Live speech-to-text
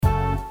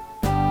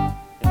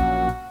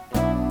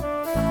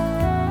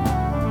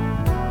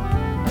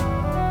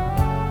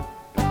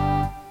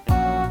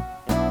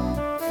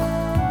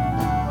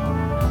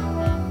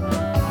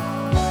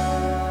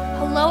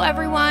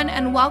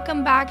and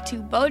welcome back to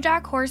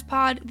BoJack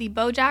Horsepod, the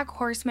BoJack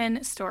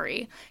Horseman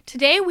story.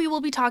 Today we will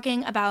be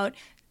talking about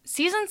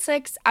Season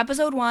 6,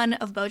 Episode 1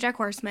 of BoJack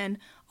Horseman,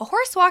 A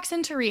Horse Walks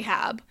into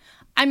Rehab.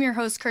 I'm your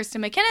host,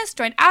 Kirsten McInnes,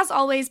 joined as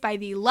always by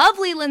the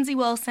lovely Lindsay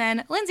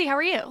Wilson. Lindsay, how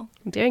are you?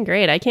 I'm doing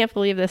great. I can't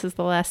believe this is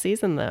the last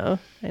season, though.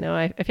 I know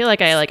I feel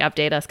like I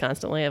update us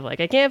constantly of I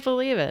can't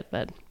believe it,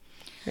 but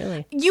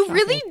really. You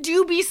really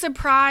do be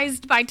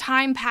surprised by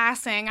time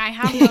passing, I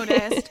have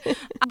noticed.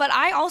 But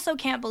I also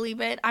can't believe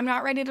it. I'm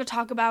not ready to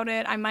talk about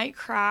it. I might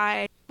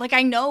cry.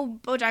 I know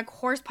BoJack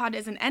Horsepod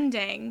isn't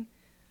ending,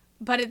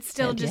 but it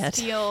still just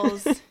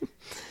feels,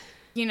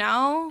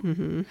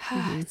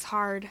 It's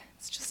hard.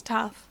 It's just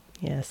tough.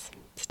 Yes,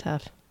 it's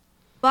tough.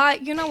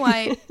 But you know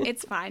what?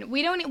 It's fine.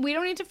 We don't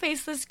need to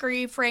face this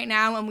grief right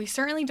now, and we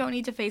certainly don't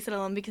need to face it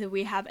alone because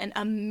we have an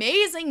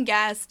amazing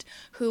guest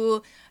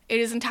who it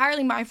is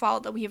entirely my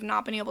fault that we have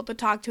not been able to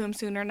talk to him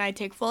sooner, and I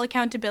take full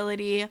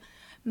accountability.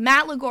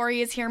 Matt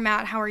Liguori is here.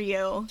 Matt, how are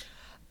you?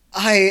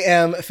 I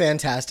am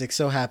fantastic.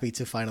 So happy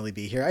to finally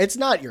be here. It's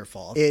not your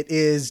fault. It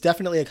is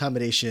definitely a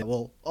combination.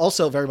 Well,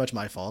 also very much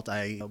my fault.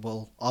 I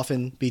will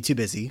often be too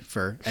busy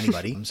for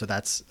anybody. So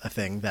that's a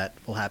thing that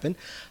will happen.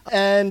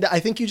 And I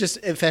think you just,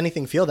 if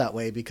anything, feel that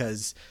way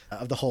because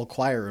of the whole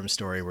choir room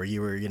story where you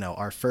were,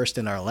 our first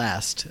and our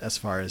last as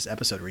far as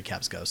episode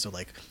recaps go. So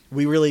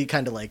we really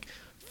kind of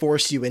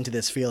force you into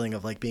this feeling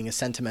of being a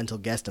sentimental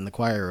guest in the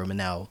choir room. And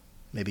now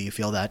maybe you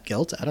feel that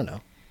guilt. I don't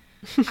know.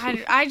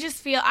 I just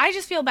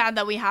feel bad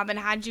that we haven't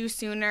had you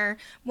sooner.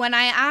 When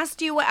I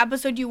asked you what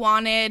episode you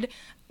wanted,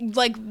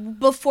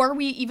 before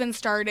we even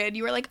started,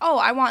 you were like, "Oh,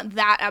 I want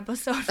that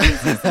episode from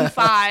season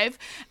 5,"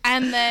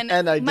 and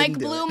then Mike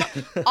Bloom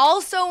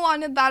also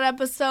wanted that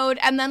episode,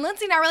 and then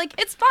Lindsay and I were like,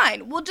 "It's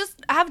fine, we'll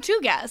just have 2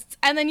 guests,"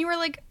 and then you were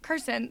like,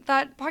 "Kirsten,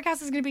 that podcast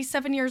is going to be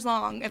 7 years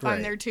long if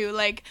I'm there too.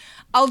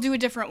 I'll do a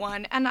different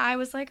one," and I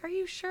was like, "Are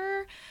you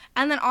sure?"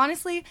 And then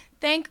honestly,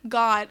 thank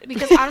God,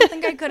 because I don't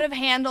think I could have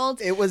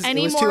handled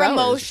any more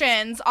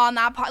emotions on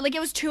that part. It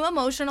was too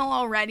emotional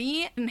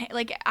already, and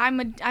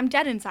I'm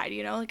dead inside,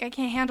 I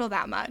can't handle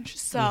that much.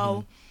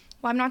 So,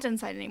 well, I'm not dead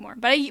inside anymore,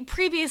 but I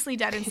previously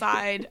dead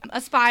inside,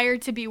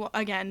 aspired to be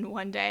again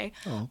one day.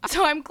 Oh.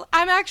 So I'm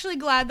actually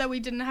glad that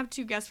we didn't have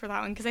 2 guests for that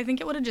one because I think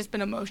it would have just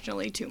been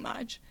emotionally too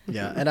much.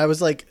 Yeah, and I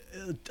was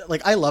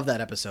I love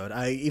that episode.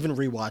 I even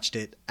rewatched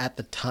it at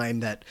the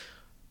time that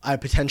I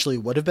potentially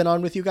would have been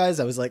on with you guys.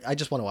 I was I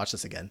just want to watch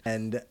this again.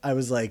 And I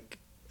was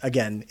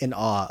again, in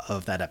awe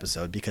of that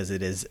episode because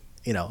it is,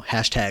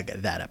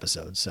 hashtag that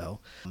episode. So,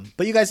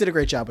 but you guys did a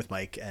great job with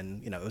Mike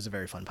and, it was a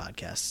very fun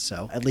podcast.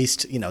 So at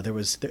least, it's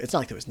not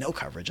like there was no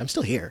coverage. I'm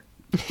still here.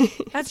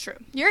 That's true.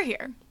 You're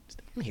here.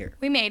 I'm here.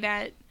 We made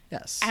it.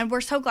 Yes. And we're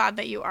so glad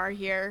that you are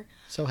here.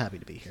 So happy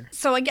to be here.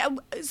 So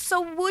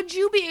would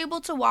you be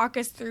able to walk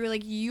us through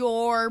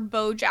your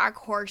BoJack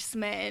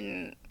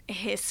Horseman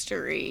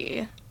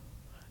history?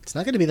 It's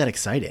not going to be that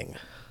exciting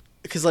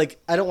because I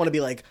don't want to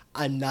be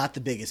I'm not the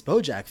biggest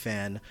BoJack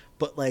fan,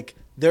 but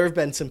there have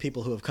been some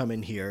people who have come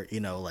in here,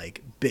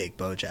 big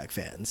BoJack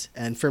fans.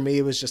 And for me,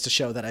 it was just a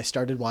show that I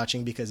started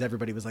watching because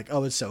everybody was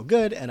oh, it's so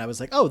good. And I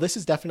was oh, this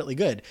is definitely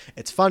good.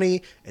 It's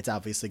funny. It's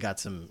obviously got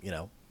some,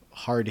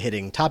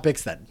 hard-hitting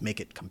topics that make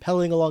it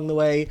compelling along the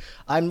way.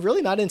 I'm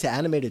really not into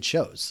animated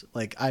shows.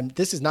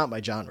 This is not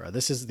my genre.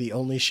 This is the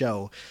only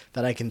show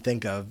that I can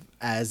think of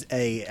as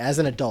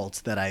an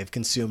adult that I've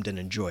consumed and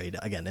enjoyed,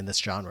 again, in this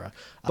genre.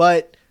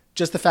 But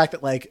just the fact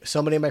that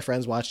so many of my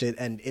friends watched it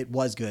and it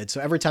was good.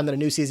 So every time that a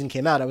new season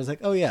came out, I was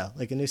oh yeah,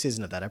 a new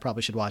season of that. I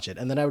probably should watch it.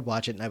 And then I would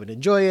watch it and I would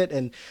enjoy it.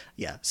 And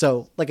yeah,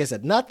 so like I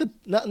said, not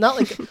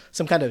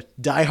some kind of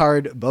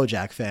diehard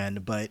BoJack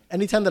fan, but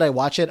anytime that I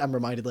watch it, I'm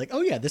reminded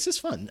oh yeah, this is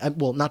fun.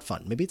 Well, not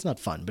fun. Maybe it's not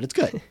fun, but it's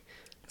good.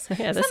 So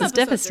yeah, this is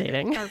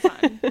devastating. Are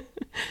fun.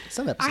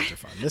 Some episodes are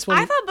fun. This one,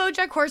 I thought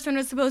BoJack Horseman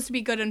was supposed to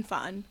be good and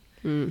fun.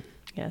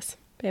 Yes,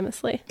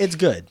 famously. It's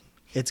good.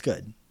 It's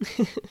good.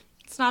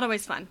 It's not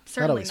always fun.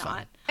 Certainly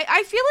not.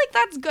 I feel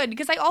that's good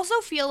because I also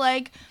feel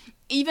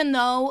even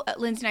though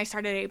Lindsay and I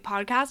started a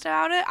podcast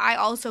about it, I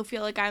also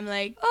feel I'm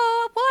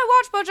oh, well,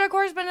 I watched BoJack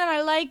Horseman and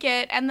I like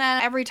it. And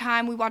then every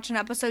time we watch an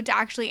episode to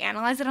actually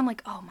analyze it, I'm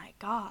oh my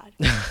God,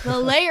 the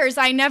layers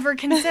I never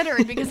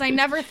considered because I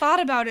never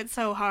thought about it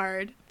so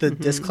hard. The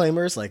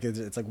disclaimers,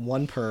 it's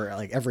one per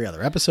every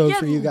other episode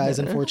for you guys,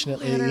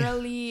 unfortunately.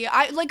 Literally.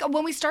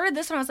 When we started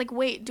this one, I was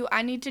wait, do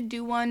I need to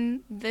do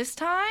one this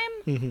time?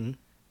 Mm-hmm.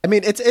 I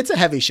mean, it's a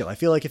heavy show. I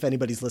feel if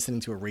anybody's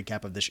listening to a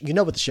recap of this, you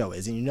know what the show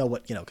is and you know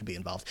what, could be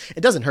involved.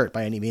 It doesn't hurt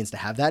by any means to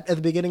have that at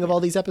the beginning of all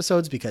these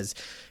episodes because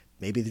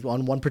maybe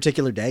on one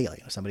particular day,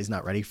 somebody's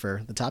not ready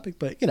for the topic,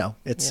 but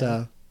it's,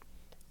 I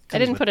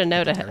didn't put a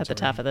note at the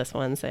top of this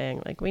one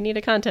saying we need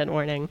a content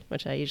warning,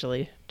 which I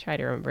usually try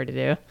to remember to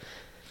do.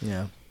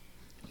 Yeah.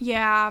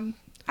 Yeah.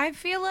 I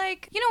feel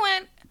you know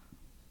what?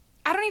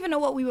 I don't even know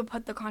what we would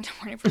put the content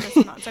warning for this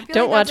one on. So I feel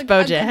don't watch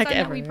BoJack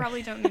ever. We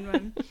probably don't need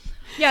one.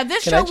 Yeah,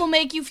 this show will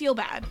make you feel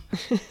bad.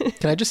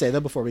 Can I just say, though,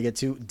 before we get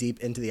too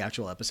deep into the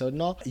actual episode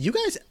and all, you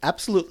guys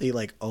absolutely,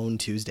 own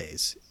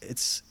Tuesdays.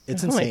 It's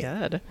insane. Oh,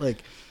 my God.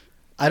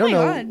 I don't my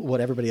know God.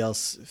 what everybody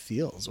else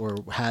feels or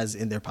has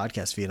in their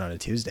podcast feed on a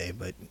Tuesday,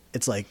 but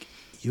it's like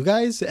you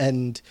guys,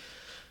 and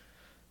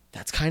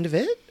that's kind of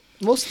it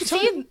most of the time.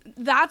 See,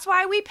 that's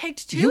why we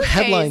picked You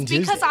headline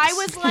Tuesdays, because I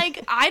Tuesdays. was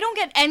like, I don't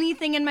get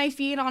anything in my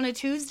feed on a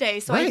Tuesday,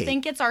 so I Right.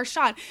 think it's our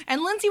shot.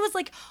 And Lindsay was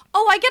like,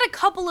 oh, I get a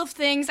couple of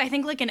things, I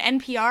think like an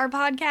NPR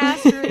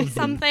podcast or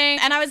something.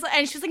 And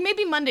she's like,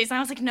 maybe Mondays. And I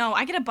was like, no,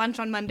 I get a bunch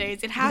on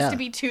Mondays. It has Yeah. to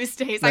be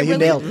Tuesdays. No, you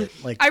nailed it.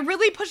 Like, I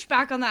really pushed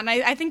back on that, and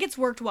I think it's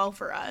worked well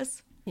for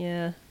us.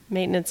 Yeah.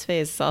 Maintenance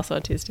phase is also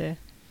on Tuesday.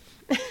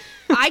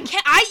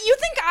 You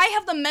think I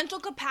have the mental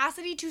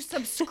capacity to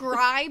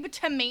subscribe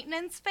to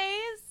maintenance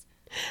phase?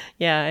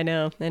 Yeah, I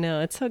know.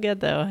 It's so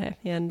good though.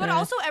 And But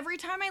also, every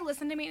time I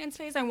listen to Maintenance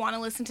Phase, I want to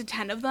listen to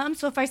 10 of them.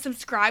 So if I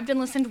subscribed and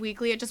listened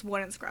weekly, it just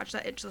wouldn't scratch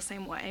that itch the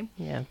same way.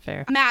 yeah,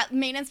 fair. Matt,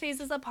 Maintenance Phase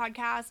is a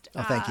podcast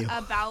thank you.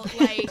 about,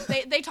 like,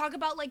 they talk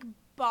about, like,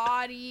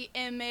 body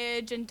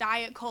image and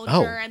diet culture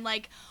Oh. and,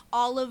 like,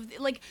 all of,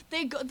 like,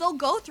 they'll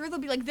go through, they'll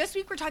be like, this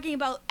week we're talking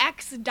about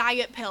X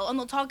diet pill. And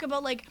they'll talk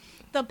about, like,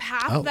 the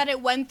path Oh. that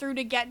it went through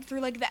to get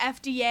through, like, the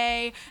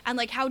FDA and,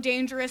 like, how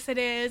dangerous it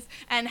is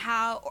and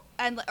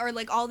or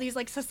like all these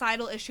like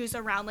societal issues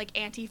around like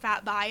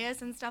anti-fat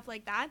bias and stuff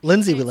like that.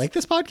 Lindsay, And we it's- like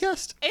this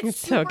podcast? It's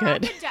so super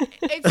good.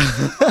 It's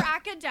super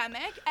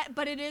academic,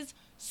 but it is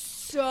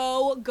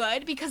so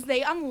good because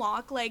they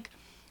unlock like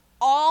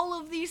all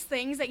of these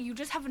things that you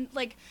just haven't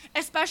like,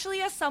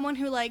 especially as someone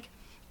who like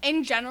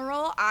in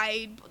general,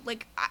 I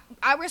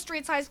wear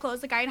straight size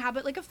clothes. Like I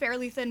inhabit like a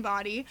fairly thin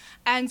body,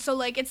 and so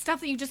like it's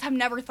stuff that you just have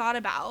never thought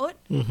about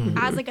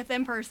as like a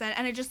thin person,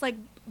 and it just like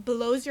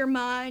blows your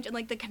mind. And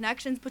like the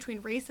connections between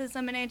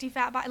racism and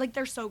anti-fat body, like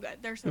they're so good.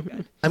 They're so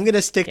good. I'm going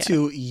to stick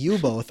to you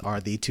both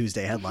are the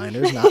Tuesday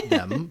headliners, not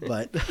them,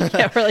 but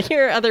Yeah, we're like,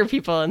 here are other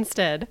people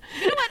instead.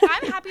 You know what?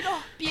 I'm happy to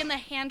be in the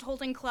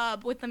hand-holding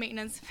club with the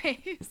maintenance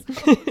phase.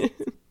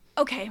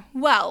 Okay,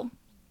 well,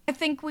 I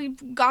think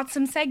we've got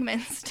some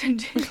segments to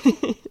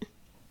do.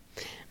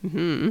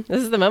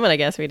 This is the moment, I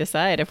guess, we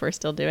decide if we're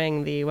still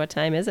doing the "What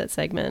time is it?"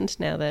 segment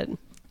now that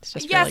it's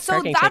just for Yeah, like so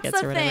parking that's tickets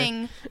or the whatever.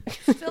 thing.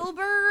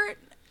 Filbert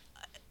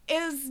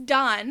is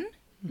done.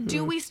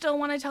 Do we still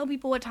want to tell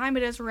people what time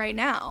it is right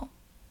now?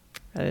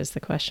 That is the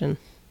question.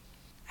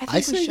 think I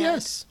we say should.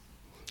 yes.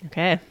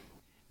 Okay.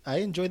 I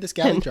enjoyed this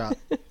galley drop.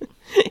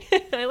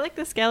 I like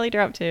the scally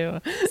drop too.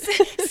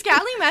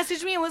 Scally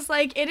messaged me and was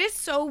like, it is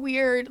so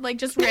weird, like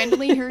just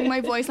randomly hearing my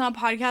voice on a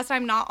podcast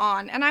I'm not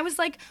on. And I was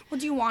like, well,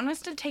 do you want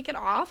us to take it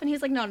off? And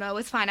he's like, no,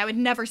 it's fine. I would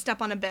never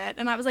step on a bit.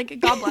 And I was like,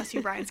 God bless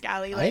you, Brian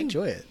Scally. I Like,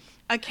 enjoy it.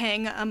 a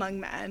king among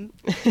men.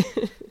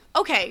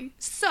 Okay,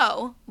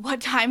 so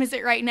what time is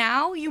it right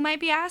now, you might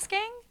be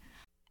asking?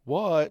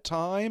 What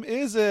time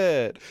is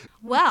it?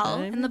 Well,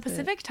 time in the is it?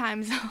 Pacific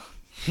time zone.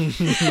 In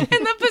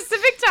the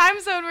Pacific time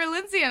zone where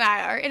Lindsay and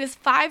I are, it is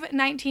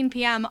 5:19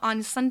 p.m.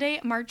 on Sunday,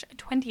 March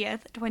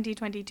 20th,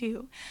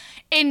 2022.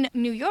 In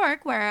New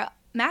York, where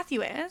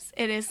Matthew is,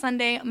 it is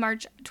Sunday,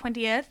 March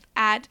 20th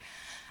at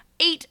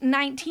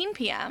 8:19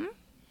 p.m.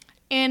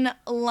 In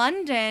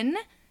London,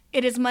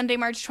 it is Monday,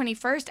 March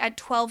 21st at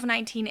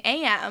 12:19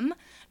 a.m.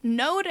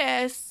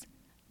 Notice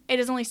it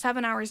is only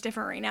 7 hours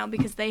different right now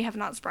because they have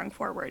not sprung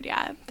forward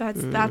yet.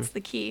 That's the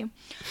key.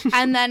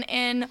 And then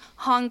in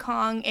Hong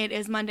Kong, it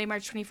is Monday,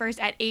 March 21st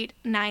at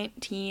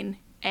 8:19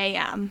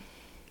 a.m.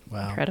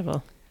 Wow.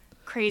 Incredible.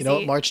 Crazy. You know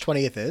what March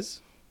 20th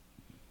is?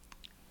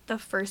 The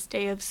first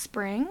day of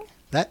spring.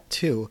 That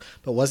too.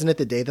 But wasn't it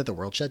the day that the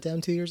world shut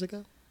down 2 years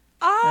ago?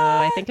 Oh,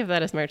 I think of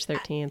that as March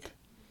 13th.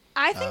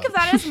 I think of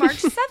that as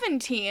March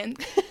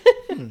 17th.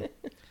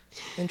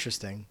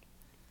 Interesting.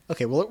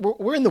 Okay, well,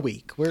 we're in the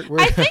week. We're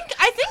I think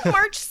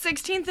March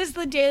 16th is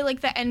the day like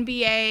the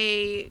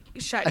NBA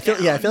shut I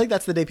down. feel like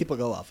that's the day people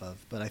go off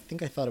of, but I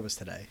think I thought it was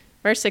today.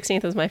 March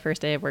 16th was my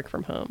first day of work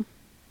from home.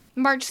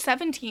 March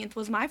 17th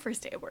was my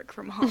first day of work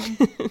from home.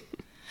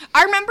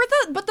 I remember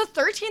but the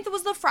 13th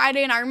was the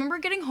Friday, and I remember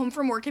getting home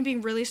from work and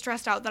being really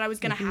stressed out that I was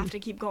going to have to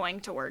keep going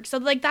to work. So,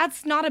 like,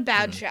 that's not a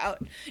bad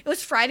shout. It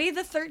was Friday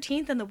the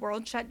 13th, and the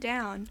world shut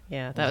down.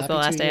 Yeah, that Well, was the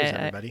happy last 2 years, day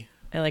everybody.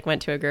 I like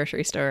went to a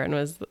grocery store and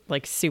was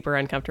like super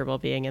uncomfortable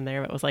being in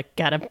there, but was like,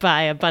 gotta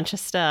buy a bunch of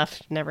stuff.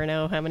 Never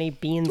know how many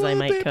beans I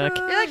might cook.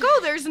 You're like, oh,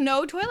 there's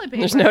no toilet paper.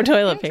 There's no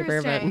toilet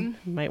paper, but Interesting.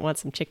 might want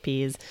some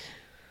chickpeas.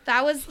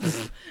 That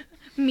was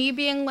me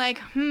being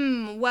like,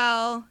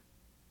 well,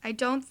 I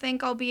don't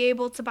think I'll be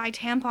able to buy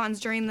tampons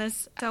during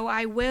this, so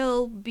I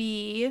will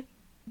be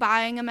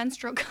buying a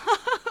menstrual cup.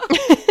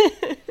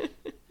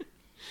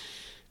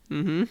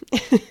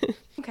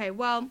 Okay,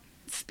 well,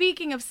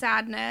 speaking of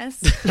sadness,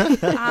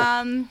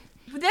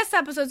 this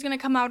episode's going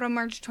to come out on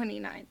March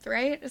 29th,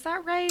 right? Is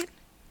that right?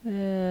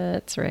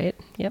 That's right.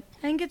 Yep.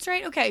 I think it's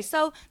right. Okay,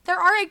 so there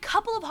are a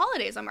couple of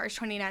holidays on March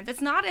 29th.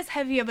 It's not as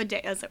heavy of a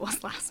day as it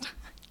was last time.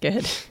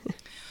 Good.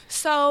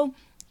 So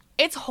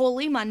it's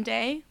Holy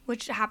Monday,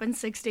 which happens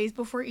 6 days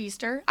before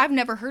Easter. I've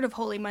never heard of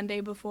Holy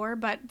Monday before,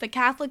 but the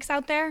Catholics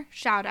out there,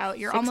 shout out.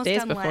 You're 6 almost days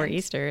done before Lent.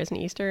 Easter. Isn't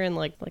Easter in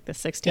like the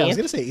 16th? Yeah, I was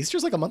gonna say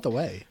Easter's like a month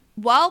away.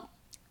 Well,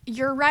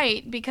 You're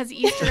right, because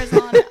Easter is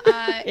on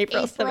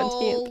April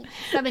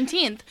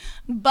 17th.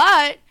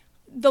 But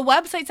the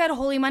website said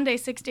Holy Monday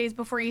 6 days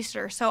before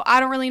Easter, so I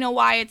don't really know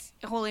why it's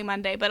Holy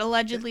Monday, but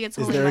allegedly it's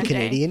Holy Monday. Is there a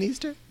Canadian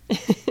Easter?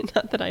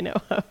 Not that I know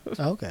of.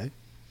 Oh, okay.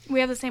 We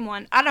have the same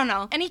one. I don't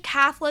know. Any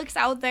Catholics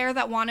out there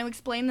that want to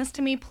explain this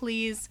to me,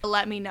 please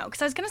let me know.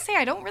 Because I was going to say,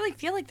 I don't really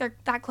feel like they're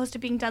that close to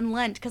being done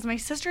Lent, because my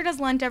sister does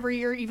Lent every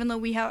year, even though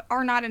we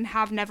are not and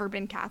have never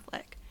been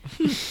Catholic.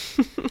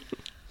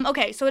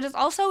 Okay, so it is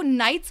also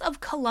Knights of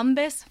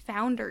Columbus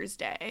Founders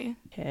Day.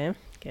 Okay,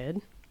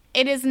 good.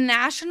 It is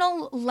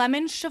National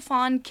Lemon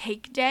Chiffon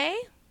Cake Day.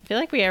 I feel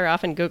like we are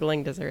often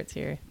Googling desserts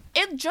here.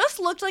 It just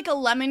looked like a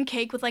lemon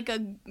cake with like a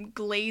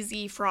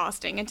glazy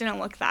frosting. It didn't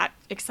look that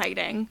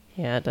exciting.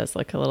 Yeah, it does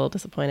look a little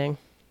disappointing.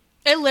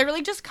 It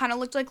literally just kind of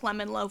looked like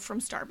lemon loaf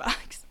from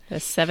Starbucks.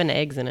 There's 7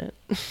 eggs in it.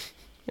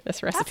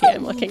 This recipe That's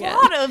I'm looking at. a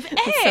lot of eggs.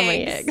 That's so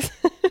many eggs.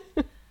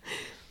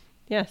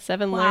 Yeah,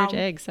 7 Wow. large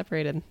eggs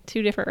separated.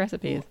 2 different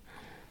recipes.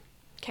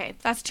 Okay,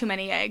 that's too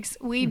many eggs.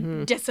 We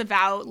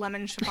disavow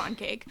lemon chiffon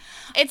cake.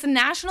 It's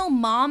National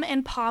Mom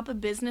and Pop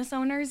Business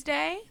Owners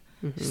Day.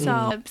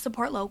 So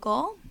support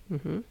local.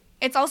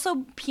 It's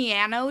also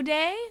Piano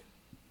Day.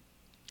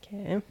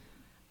 Okay.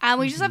 And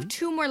we just have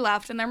 2 more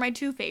left, and they're my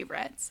 2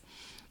 favorites.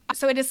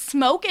 So it is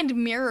Smoke and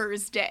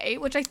Mirrors Day,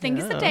 which I think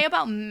is the day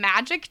about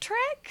magic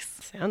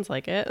tricks. Sounds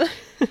like it.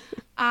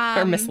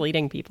 Or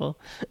misleading people.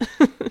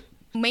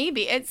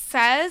 Maybe. It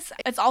says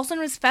it's also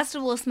known as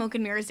Festival of Smoke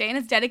and Mirrors Day, and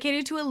it's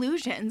dedicated to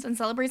illusions and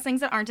celebrates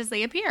things that aren't as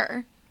they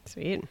appear.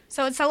 Sweet.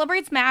 So it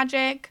celebrates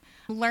magic,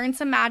 learn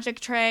some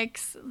magic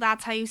tricks.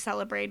 That's how you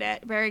celebrate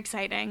it. Very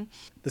exciting.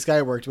 This guy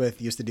I worked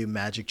with used to do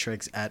magic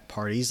tricks at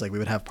parties. Like we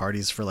would have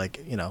parties for like,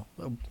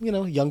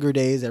 younger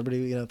days,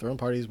 everybody, throwing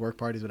parties, work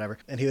parties, whatever.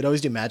 And he would always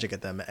do magic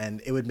at them.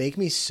 And it would make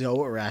me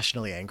so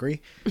irrationally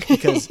angry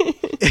because,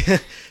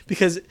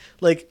 because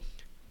like,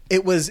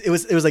 it was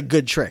like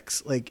good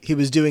tricks. Like he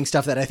was doing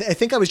stuff that I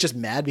think I was just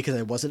mad because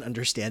I wasn't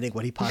understanding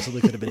what he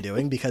possibly could have been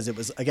doing because it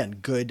was, again,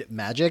 good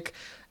magic.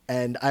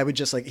 And I would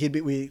just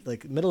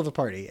middle of a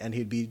party and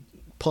he'd be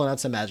pulling out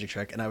some magic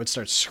trick and I would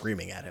start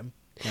screaming at him.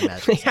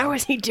 How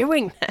is he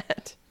doing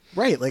that?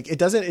 Right. Like it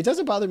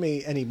doesn't bother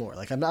me anymore.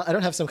 Like I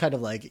don't have some kind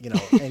of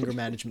anger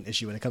management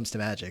issue when it comes to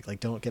magic. Like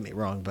don't get me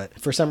wrong. But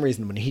for some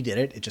reason when he did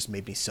it, it just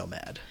made me so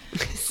mad.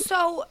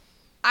 So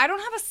I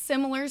don't have a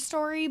similar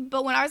story,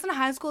 but when I was in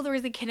high school, there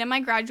was a kid in my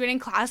graduating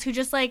class who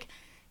just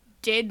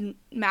did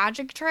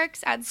magic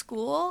tricks at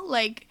school.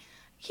 Like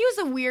he was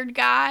a weird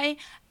guy.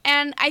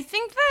 And I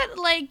think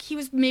that, he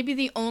was maybe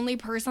the only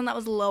person that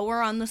was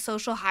lower on the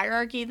social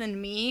hierarchy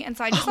than me. And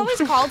so I just always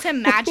called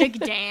him Magic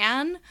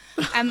Dan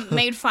and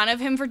made fun of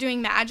him for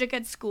doing magic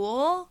at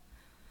school.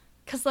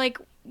 Because,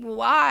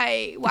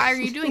 why? Why are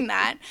you doing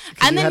that?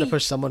 And you had to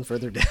push someone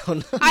further down.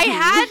 Normally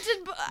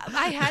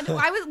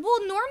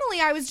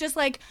I was just,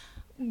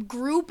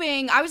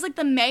 grouping. I was,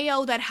 the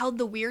mayo that held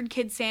the weird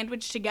kid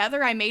sandwich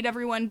together. I made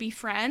everyone be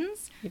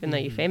friends. Even though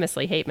you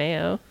famously hate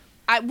mayo.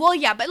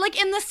 But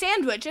in the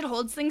sandwich, it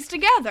holds things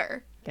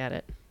together. Got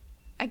it.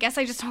 I guess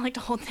I just don't like to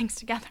hold things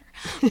together.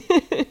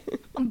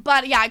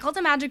 But yeah, I called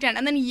him Magic Dan.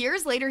 And then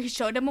years later, he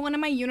showed up in one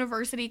of my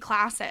university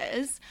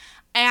classes.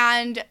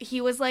 And he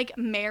was,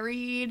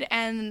 married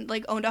and,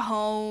 owned a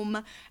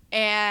home.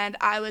 And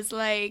I was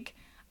like,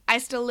 I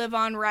still live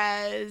on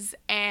res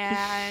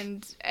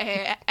and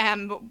I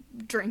am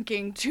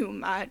drinking too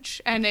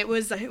much. And it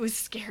was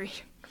scary.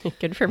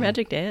 Good for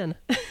Magic Dan.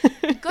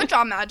 Good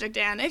job, Magic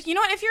Dan. If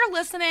you're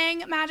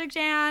listening, Magic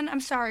Dan, I'm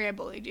sorry I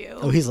bullied you.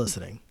 Oh, he's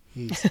listening.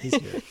 He's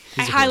here.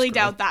 I highly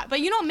doubt that, but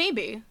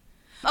maybe.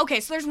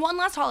 Okay, so there's one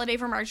last holiday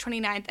for March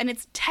 29th, and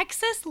it's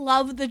Texas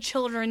Love the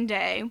Children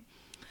Day.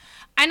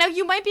 I know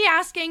you might be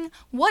asking,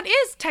 what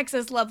is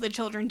Texas Love the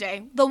Children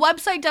Day? The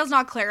website does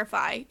not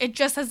clarify. It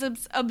just says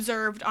it's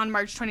observed on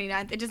March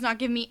 29th. It does not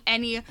give me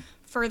any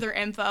further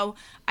info.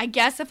 I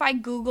guess if I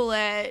Google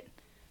it,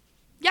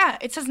 yeah,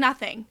 it says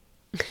nothing.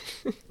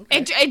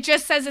 Okay. It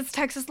just says it's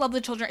Texas Love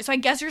the Children. So I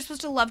guess you're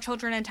supposed to love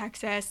children in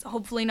Texas.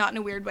 Hopefully not in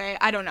a weird way.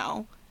 I don't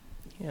know.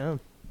 Yeah.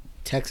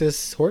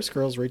 Texas horse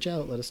girls, reach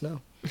out. Let us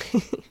know.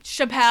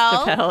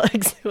 Chappelle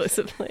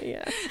exclusively,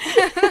 yeah.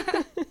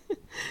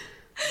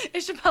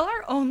 Is Chappelle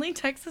our only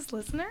Texas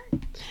listener? I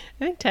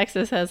think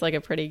Texas has a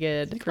pretty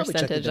good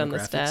percentage on the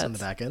stats. On the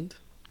back end.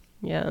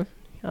 Yeah.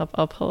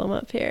 I'll pull them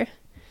up here.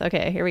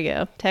 Okay, here we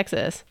go.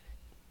 Texas.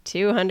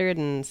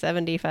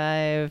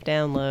 275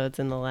 downloads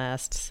in the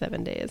last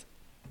 7 days.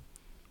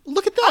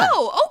 Look at that.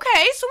 Oh,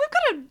 okay. So we've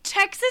got a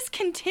Texas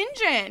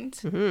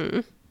contingent. Mm-hmm.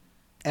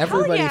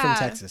 Everybody from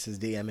Texas is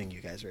DMing you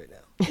guys right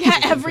now. Yeah,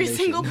 every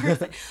single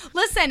person.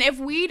 Listen, if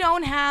we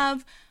don't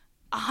have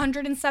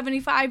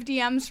 175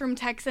 DMs from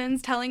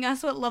Texans telling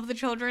us what Love the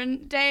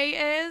Children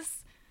Day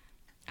is,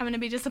 I'm going to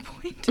be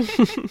disappointed.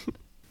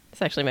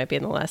 This actually might be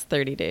in the last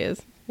 30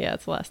 days. Yeah,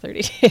 it's the last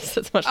 30 days.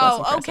 It's much less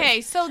impressive.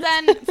 Okay. So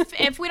then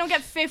if we don't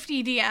get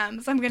 50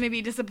 DMs, I'm going to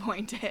be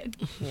disappointed.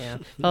 Yeah.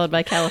 Followed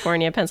by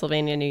California,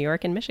 Pennsylvania, New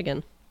York, and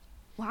Michigan.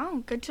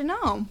 Wow, good to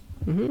know.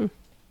 Mm-hmm.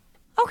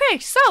 Okay,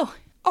 so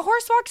a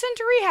horse walks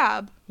into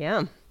rehab.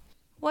 Yeah.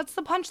 What's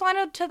the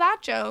punchline to that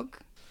joke?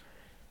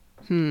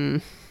 Yeah.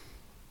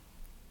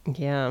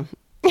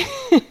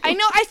 I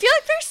know. I feel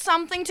like there's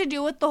something to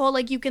do with the whole,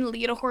 like, you can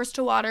lead a horse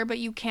to water, but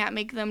you can't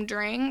make them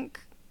drink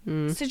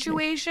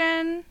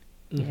situation.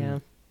 Yeah.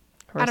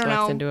 I Horse don't walks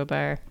know. into a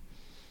bar.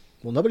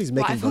 Well, nobody's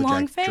making Why the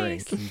long Bojack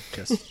drink.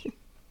 face?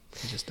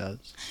 He just does.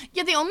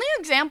 Yeah, the only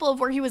example of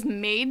where he was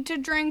made to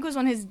drink was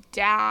when his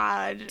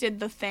dad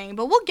did the thing.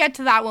 But we'll get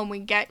to that when we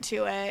get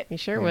to it. You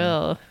sure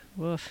will.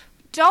 Woof.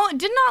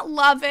 Did not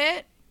love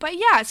it. But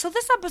yeah, so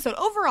this episode,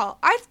 overall,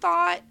 I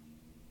thought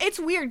it's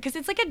weird because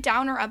it's like a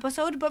downer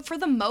episode, but for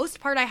the most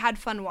part, I had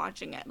fun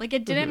watching it. Like,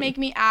 it didn't make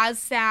me as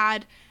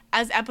sad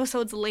as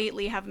episodes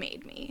lately have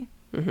made me.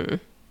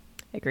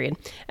 Agreed.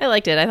 I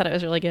liked it. I thought it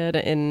was really good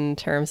in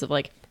terms of,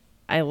 like,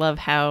 I love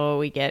how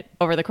we get,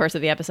 over the course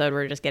of the episode,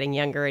 we're just getting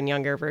younger and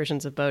younger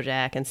versions of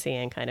Bojack and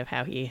seeing kind of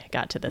how he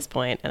got to this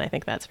point. And I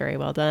think that's very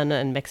well done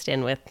and mixed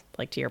in with,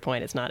 like, to your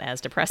point, it's not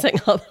as depressing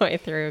all the way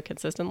through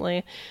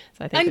consistently.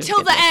 So I think there's a Until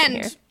good the mix in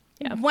here. end.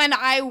 Yeah. When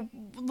I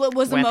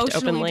was Wept emotionally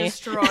openly.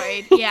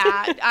 destroyed.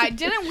 Yeah, I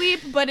didn't weep,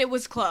 but it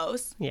was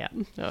close. Yeah.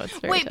 No, it's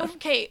very Wait, tough.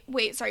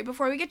 sorry.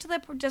 Before we get to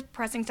the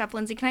depressing stuff,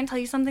 Lindsay, can I tell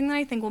you something that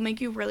I think will make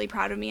you really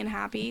proud of me and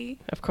happy?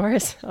 Of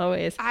course.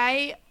 Always.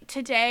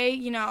 Today,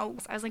 I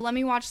was like, let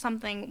me watch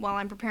something while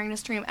I'm preparing to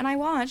stream, and I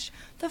watched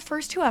the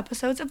first 2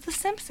 episodes of The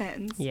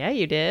Simpsons. Yeah,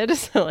 you did.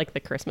 So, like, the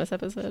Christmas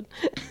episode.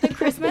 The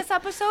Christmas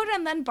episode,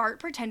 and then Bart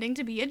pretending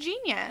to be a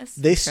genius.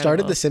 They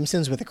started Incredible. The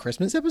Simpsons with a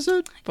Christmas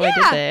episode? Boy, did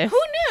Yeah, they.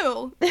 who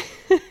knew?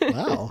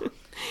 Wow.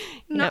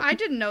 No, Yep. I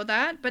didn't know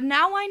that, but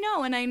now I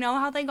know, and I know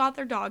how they got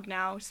their dog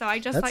now. So I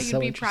just That's thought you'd so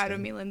be proud of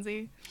interesting. me,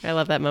 Lindsay. I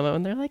love that moment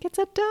when they're like, it's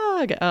a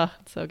dog. Oh,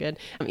 it's so good.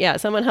 Yeah,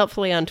 someone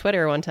helpfully on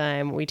Twitter one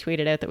time, we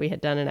tweeted out that we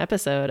had done an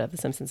episode of The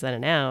Simpsons Then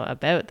and Now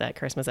about that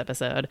Christmas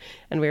episode.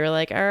 And we were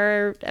like,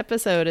 our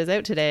episode is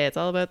out today. It's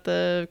all about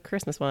the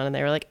Christmas one. And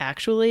they were like,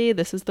 actually,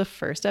 this is the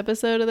first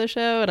episode of the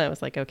show. And I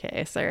was like,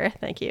 okay, sir,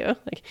 thank you.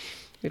 Like,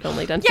 we've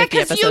only done Yeah, 50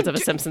 'cause you episodes of a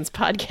d- Simpsons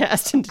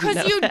podcast. And didn't Because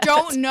know you that.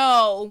 don't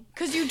know.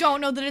 Because you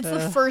don't know that it's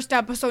the first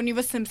episode and you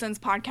have a Simpsons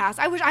podcast.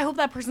 I hope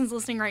that person's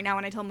listening right now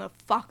and I tell them to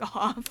fuck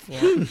off.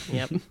 Yeah,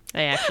 yep.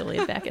 I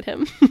actually back at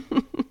him.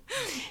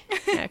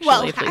 Actually,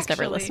 Well, please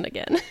never actually. listen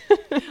again.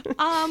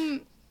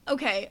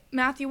 Okay,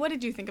 Matthew, what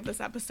did you think of this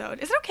episode?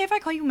 Is it okay if I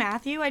call you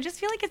Matthew? I just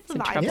feel like it's the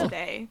in vibe trouble.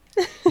 today.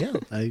 Yeah,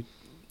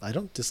 I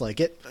don't dislike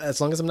it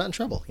as long as I'm not in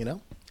trouble,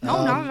 No,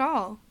 not at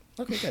all.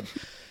 Okay, good.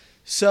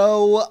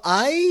 So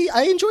I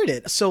enjoyed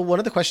it. So one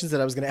of the questions that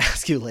I was going to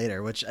ask you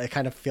later, which I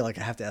kind of feel like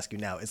I have to ask you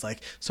now, is like,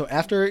 so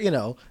after,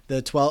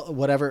 the 12,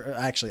 whatever,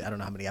 actually, I don't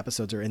know how many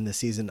episodes are in this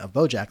season of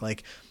BoJack.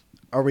 Like,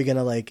 are we going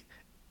to like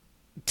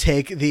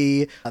take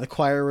the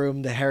choir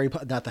room,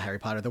 not the Harry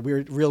Potter, the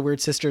Real Weird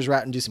Sisters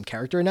route and do some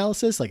character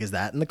analysis? Like, is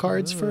that in the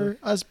cards for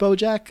us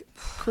BoJack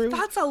crew?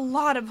 That's a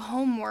lot of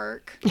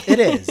homework. It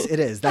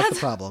is. That's the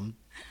problem.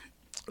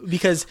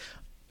 Because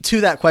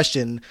to that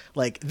question,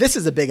 like, this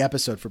is a big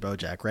episode for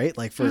BoJack, right?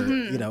 Like, for,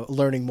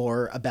 learning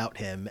more about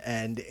him.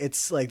 And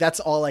it's like,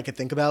 that's all I could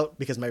think about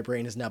because my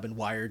brain has now been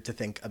wired to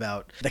think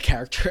about the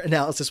character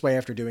analysis way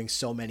after doing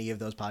so many of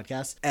those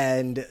podcasts.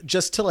 And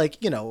just to like,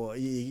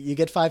 you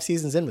get 5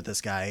 seasons in with this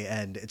guy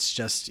and it's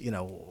just,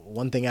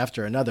 one thing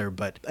after another.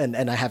 But, and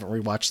I haven't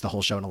rewatched the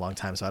whole show in a long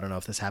time, so I don't know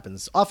if this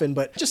happens often,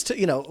 but just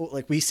to,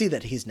 like, we see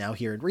that he's now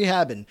here in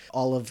rehab and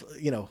all of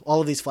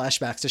these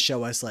flashbacks to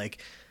show us like,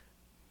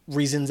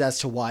 reasons as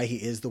to why he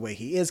is the way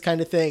he is kind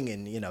of thing.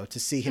 And, to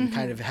see him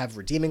kind of have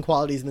redeeming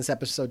qualities in this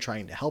episode,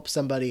 trying to help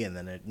somebody and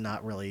then it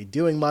not really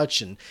doing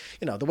much. And,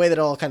 the way that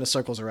it all kind of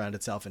circles around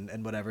itself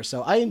and whatever.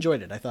 So I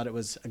enjoyed it. I thought it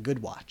was a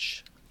good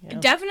watch. Yeah.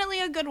 Definitely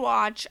a good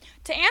watch.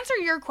 To answer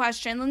your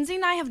question, Lindsay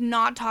and I have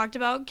not talked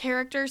about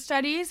character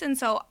studies, and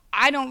so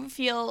I don't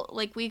feel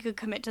like we could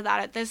commit to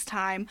that at this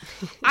time.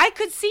 I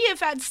could see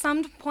if at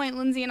some point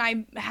Lindsay and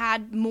I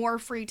had more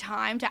free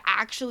time to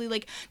actually,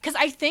 like, because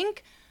I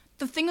think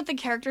the thing with the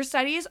character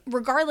studies,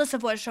 regardless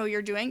of what show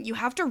you're doing, you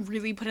have to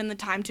really put in the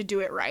time to do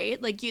it right.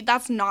 Like,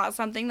 that's not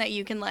something that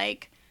you can,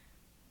 like,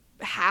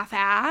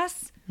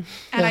 half-ass.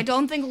 And I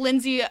don't think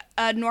Lindsay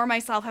nor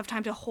myself have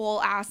time to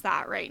whole-ass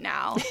that right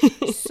now.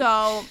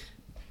 So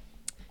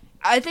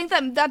I think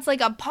that's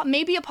like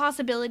maybe a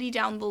possibility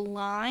down the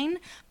line.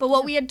 But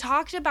what we had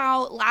talked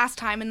about last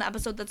time in the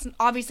episode that's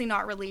obviously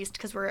not released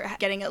because we're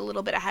getting a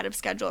little bit ahead of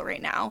schedule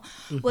right now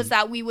was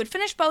that we would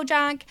finish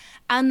BoJack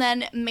and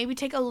then maybe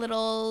take a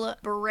little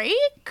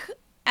break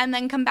and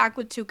then come back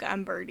with Tuca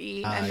and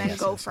Birdie and then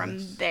go from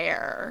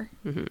there.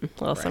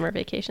 Little summer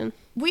vacation.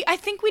 I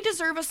think we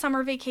deserve a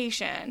summer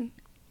vacation.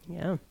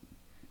 Yeah.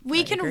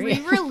 We can agree.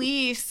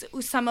 re-release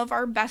some of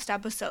our best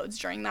episodes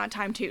during that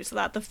time too, so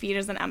that the feed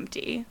isn't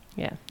empty.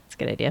 Yeah. It's a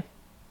good idea.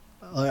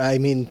 I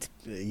mean,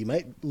 you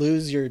might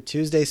lose your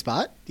Tuesday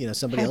spot.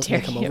 Somebody How else may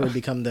dare come you. over and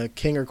become the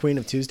king or queen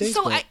of Tuesdays.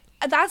 So but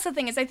that's the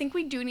thing is I think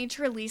we do need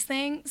to release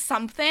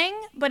something,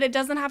 but it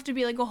doesn't have to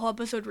be like a whole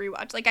episode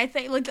rewatch. Like I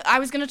think like I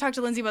was gonna talk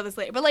to Lindsay about this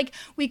later, but like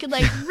we could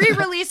like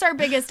re-release our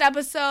biggest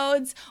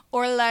episodes,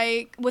 or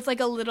like with like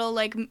a little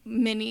like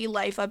mini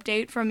life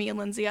update from me and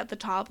Lindsay at the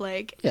top,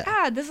 like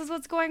this is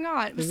what's going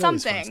on. There's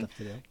always fun Something stuff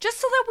to do. just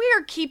so that we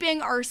are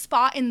keeping our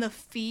spot in the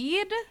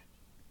feed.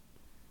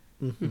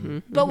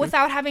 But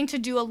without having to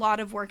do a lot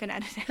of work and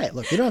editing. Hey,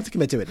 look, you don't have to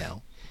commit to it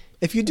now.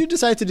 If you do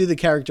decide to do the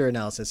character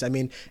analysis, I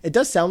mean, it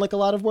does sound like a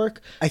lot of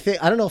work. I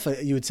don't know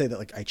if you would say that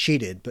like I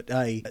cheated, but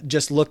I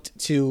just looked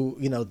to,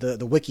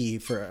 the wiki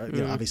for,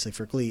 obviously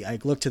for Glee. I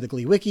looked to the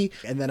Glee wiki,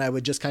 and then I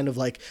would just kind of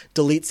like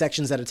delete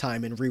sections at a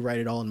time and rewrite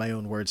it all in my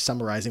own words,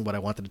 summarizing what I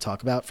wanted to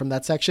talk about from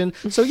that section.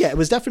 So yeah, it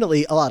was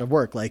definitely a lot of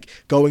work, like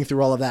going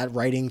through all of that,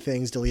 writing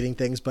things, deleting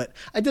things. But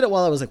I did it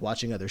while I was like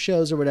watching other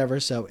shows or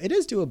whatever. So it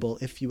is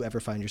doable if you ever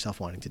find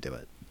yourself wanting to do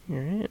it. All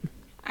right.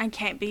 I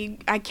can't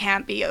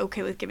be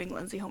okay with giving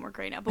Lindsay homework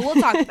right now, but we'll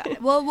talk about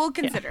it. We'll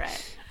consider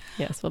it.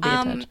 Yes, we'll be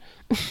in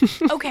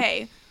touch.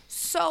 Okay,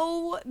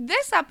 so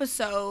this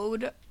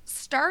episode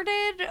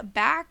started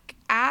back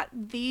at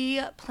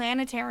the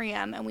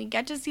planetarium, and we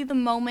get to see the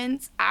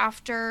moments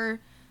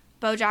after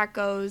BoJack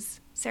goes,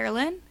 Sarah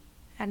Lynn,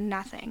 and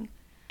nothing.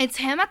 It's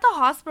him at the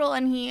hospital,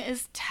 and he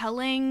is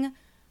telling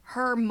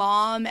her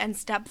mom and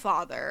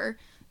stepfather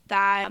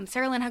that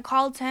Sarah Lynn had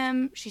called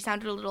him. She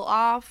sounded a little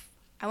off.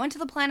 I went to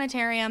the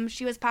planetarium.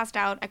 She was passed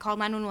out. I called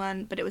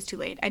 911, but it was too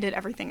late. I did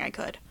everything I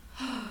could.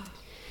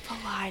 The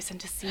lies and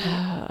deceit.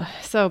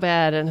 So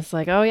bad. And it's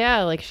like, oh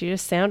yeah, like she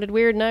just sounded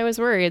weird and I was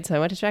worried. So I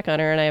went to check on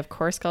her and I of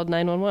course called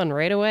 911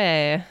 right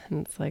away.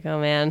 And it's like,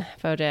 oh man,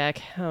 BoJack,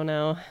 oh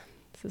no,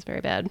 this is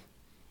very bad.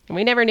 And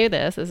we never knew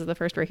this. This is the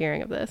first we're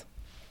hearing of this,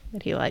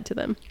 that he lied to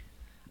them.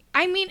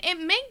 I mean, it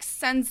makes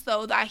sense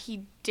though that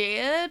he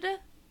did.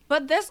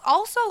 But this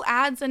also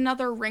adds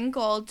another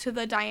wrinkle to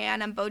the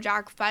Diane and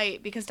BoJack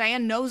fight, because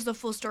Diane knows the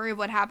full story of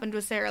what happened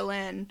with Sarah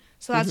Lynn.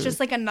 So that's just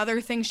like another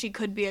thing she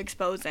could be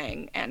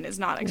exposing and is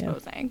not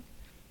exposing.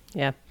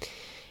 Yeah.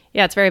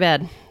 Yeah, it's very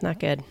bad. Not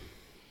good.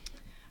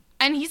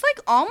 And he's like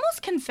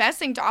almost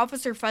confessing to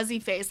Officer Fuzzy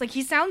Face. Like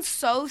he sounds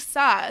so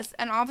sus.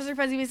 And Officer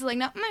Fuzzy Face is like,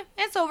 no,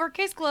 it's over.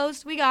 Case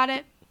closed. We got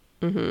it.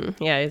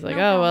 Mm-hmm. Yeah, he's like,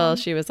 No well, problem.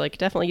 she was like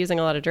definitely using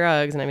a lot of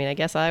drugs. And I mean, I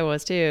guess I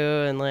was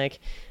too. And like,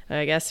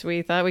 I guess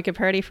we thought we could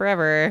party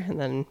forever. And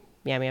then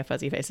Mia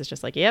Fuzzy Face is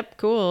just like, yep,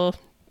 cool.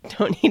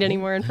 Don't need any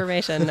more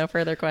information. No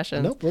further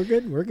questions. Nope, we're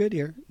good. We're good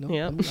here. Nope,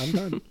 Yep. I'm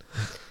done.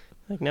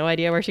 Like, no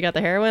idea where she got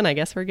the heroin. I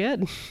guess we're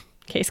good.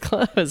 Case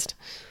closed.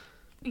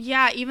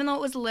 Yeah, even though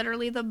it was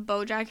literally the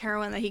BoJack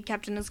heroin that he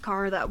kept in his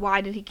car,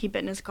 why did he keep it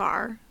in his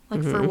car?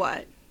 Like, for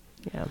what?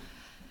 Yeah.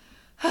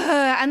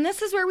 And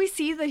this is where we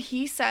see that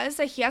he says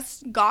that he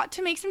has got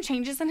to make some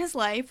changes in his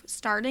life,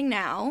 starting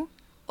now.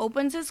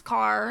 Opens his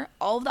car,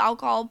 all of the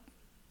alcohol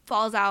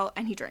falls out,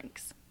 and he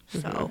drinks.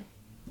 So,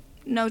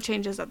 no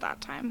changes at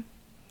that time.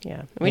 Yeah.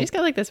 And we just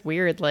got like this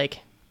weird, like,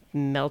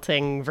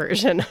 melting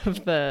version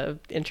of the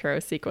intro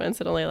sequence.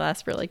 It only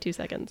lasts for like 2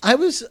 seconds. I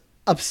was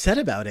upset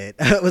about it.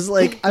 I was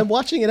like, I'm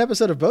watching an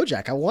episode of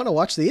BoJack. I want to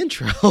watch the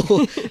intro.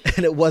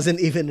 And it wasn't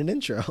even an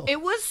intro.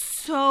 It was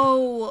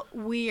so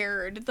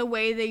weird the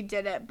way they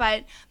did it,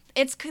 but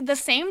it's the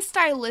same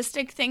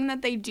stylistic thing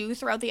that they do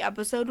throughout the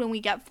episode when we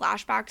get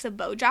flashbacks of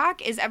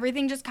BoJack, is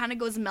everything just kind of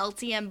goes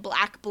melty and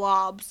black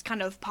blobs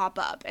kind of pop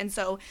up. And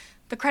so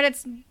the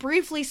credits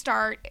briefly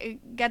start,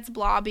 it gets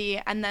blobby,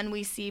 and then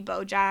we see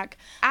BoJack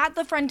at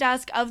the front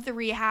desk of the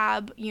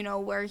rehab,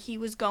 where he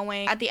was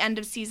going at the end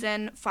of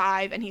season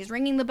 5, and he's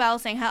ringing the bell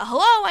saying,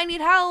 hello, I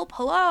need help,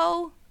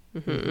 hello.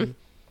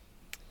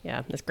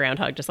 Yeah, this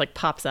groundhog just like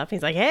pops up.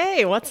 He's like,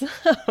 hey, what's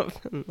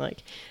up? And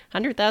like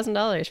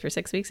 $100,000 for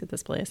 6 weeks at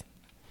this place.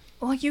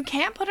 Well, you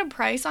can't put a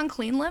price on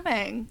clean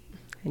living.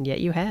 And yet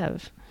you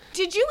have.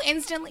 Could you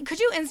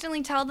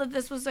instantly tell that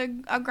this was a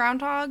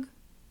groundhog?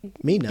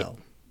 Me, no.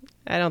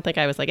 I don't think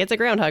I was like, it's a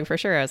groundhog for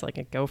sure. I was like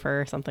a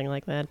gopher or something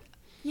like that.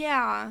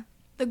 Yeah.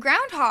 The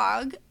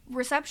groundhog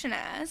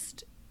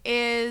receptionist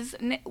is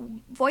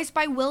voiced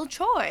by Will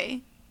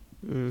Choi.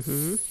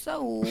 Mm-hmm.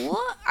 So,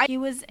 he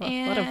was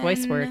in... A lot of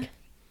voice work.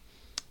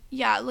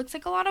 Yeah, it looks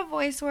like a lot of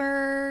voice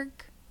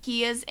work.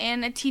 He is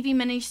in a TV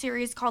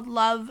miniseries called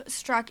Love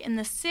Struck in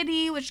the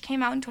City, which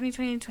came out in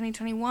 2020 and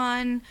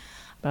 2021.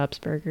 Bob's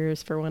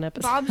Burgers for one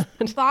episode.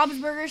 Bob's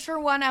Burgers for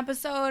one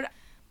episode.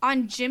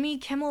 On Jimmy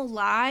Kimmel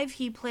Live,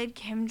 he played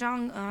Kim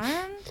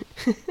Jong-un.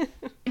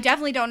 I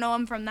definitely don't know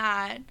him from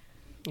that.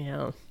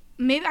 Yeah.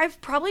 Maybe I've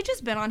probably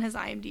just been on his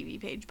IMDb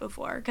page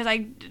before, because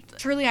I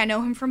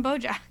know him from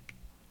BoJack.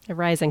 A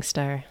rising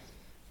star.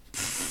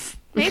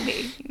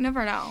 Maybe. You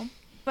never know.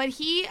 But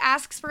he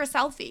asks for a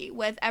selfie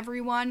with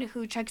everyone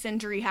who checks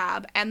into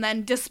rehab and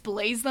then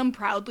displays them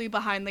proudly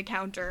behind the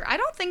counter. I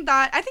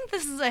think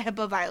this is a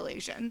HIPAA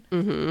violation.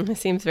 Mm-hmm. It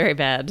seems very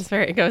bad.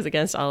 It goes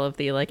against all of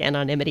the like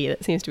anonymity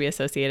that seems to be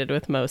associated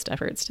with most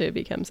efforts to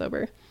become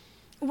sober.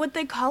 Would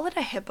they call it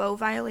a HIPAA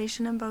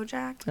violation in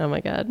BoJack? Oh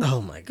my God.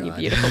 Oh my God. You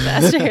beautiful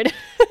bastard.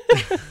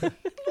 What?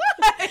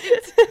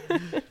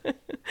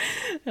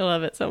 I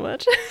love it so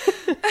much.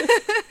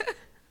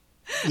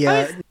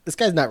 Yeah, this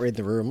guy's not reading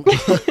the room.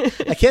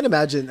 I can't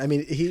imagine. I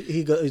mean,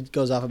 he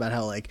goes off about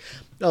how like,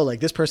 oh, like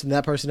this person,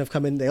 that person have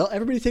come in.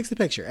 Everybody takes the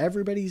picture.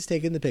 Everybody's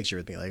taking the picture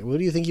with me. Like, what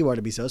do you think you are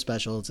to be so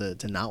special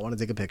to not want to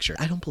take a picture?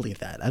 I don't believe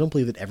that. I don't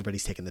believe that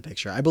everybody's taking the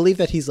picture. I believe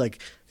that he's like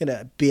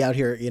gonna be out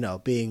here,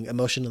 being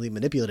emotionally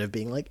manipulative,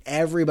 being like,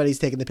 everybody's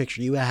taking the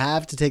picture. You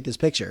have to take this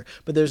picture.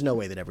 But there's no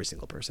way that every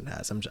single person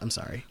has. I'm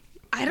sorry.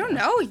 I don't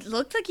know. It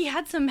looked like he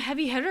had some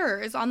heavy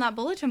hitters on that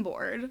bulletin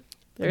board.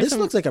 This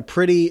looks like a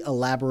pretty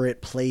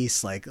elaborate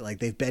place. Like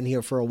they've been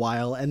here for a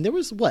while. And there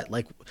was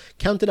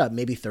count it up,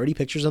 maybe 30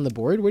 pictures on the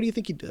board. Where do you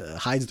think he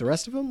hides the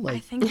rest of them? I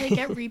think they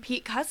get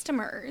repeat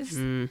customers.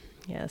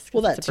 Yes.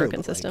 Well, that's a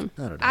broken system.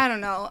 I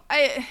don't know.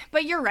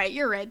 But you're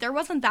right. There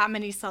wasn't that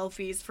many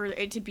selfies for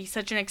it to be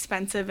such an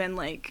expensive and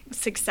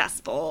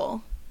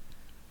successful.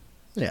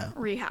 Yeah.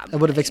 Rehab. I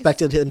would have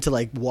expected him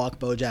to walk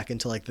BoJack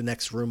into the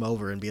next room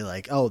over and be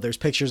like, oh, there's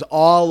pictures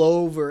all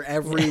over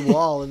every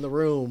wall in the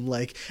room.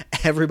 Like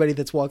everybody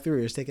that's walked through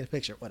here is taking a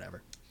picture,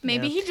 whatever.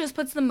 Maybe he just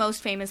puts the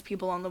most famous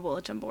people on the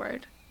bulletin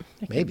board.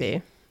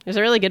 Maybe. There's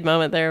a really good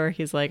moment there where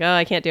he's like, oh,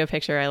 I can't do a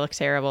picture. I look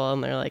terrible.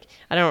 And they're like,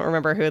 I don't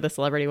remember who the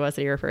celebrity was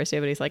that he refers to,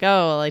 but he's like,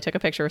 oh, well, I took a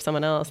picture with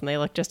someone else and they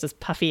look just as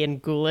puffy and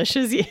ghoulish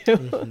as you.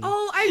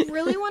 Oh, I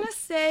really want to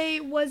say,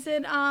 was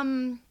it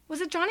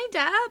Johnny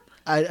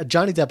Depp?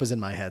 Johnny Depp was in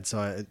my head,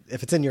 so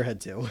if it's in your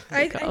head too.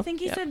 I think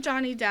he said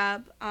Johnny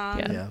Depp.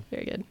 Yeah,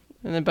 very good.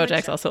 And then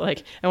BoJack's also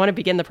like, I want to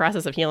begin the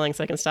process of healing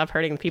so I can stop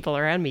hurting the people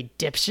around me,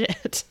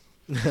 dipshit.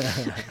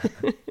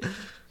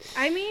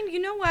 I mean, you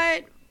know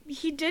what?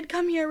 He did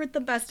come here with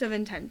the best of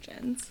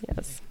intentions.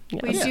 Yes.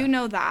 We do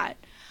know that.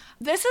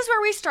 This is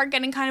where we start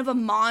getting kind of a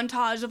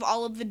montage of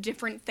all of the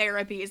different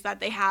therapies that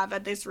they have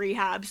at this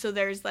rehab. So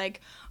there's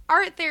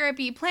art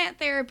therapy, plant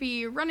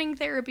therapy, running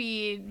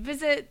therapy,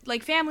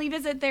 family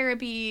visit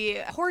therapy,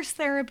 horse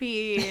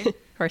therapy.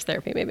 Horse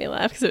therapy made me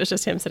laugh because it was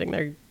just him sitting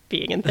there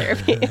being in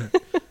therapy.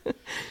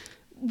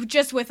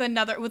 Just with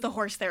a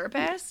horse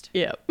therapist.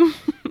 Yep.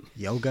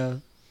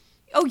 Yoga.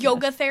 Oh,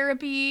 yoga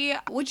therapy.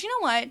 Which, you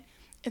know what?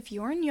 If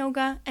you're in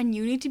yoga and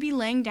you need to be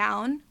laying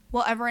down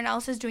while everyone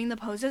else is doing the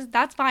poses,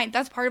 that's fine.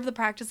 That's part of the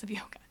practice of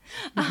yoga.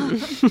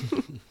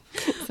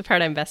 It's the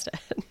part I'm best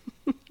at.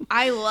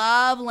 I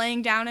love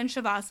laying down in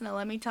Shavasana,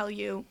 let me tell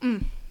you.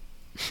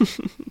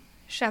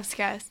 Chef's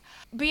kiss.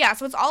 But yeah,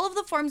 so it's all of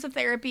the forms of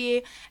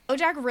therapy.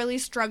 BoJack really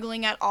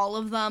struggling at all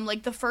of them.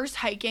 The first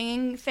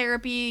hiking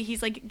therapy,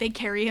 he's they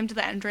carry him to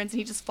the entrance and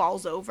he just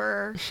falls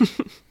over. Which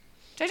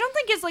I don't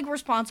think is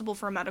responsible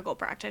for a medical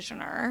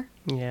practitioner.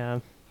 Yeah.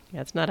 Yeah,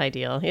 it's not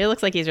ideal. It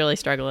looks like he's really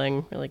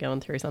struggling, really going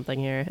through something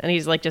here. And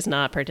he's just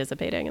not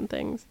participating in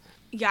things.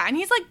 Yeah, and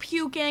he's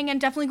puking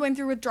and definitely going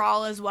through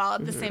withdrawal as well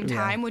at the same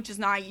time, which is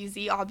not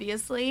easy,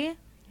 obviously.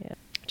 Yeah,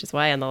 which is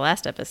why on the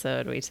last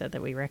episode we said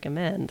that we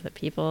recommend that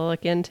people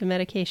look into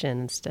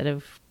medication instead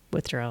of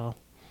withdrawal.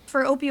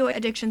 For opioid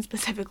addiction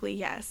specifically,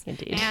 yes.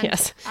 Indeed, and,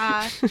 yes.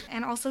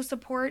 And also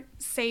support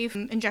safe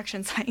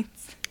injection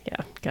sites.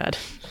 Yeah, God.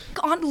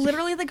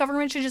 Literally, the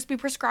government should just be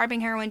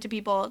prescribing heroin to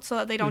people so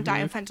that they don't die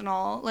of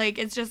fentanyl.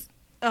 It's just,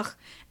 ugh.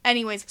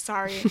 Anyways,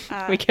 sorry.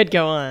 We could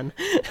go on.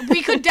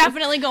 We could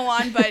definitely go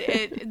on, but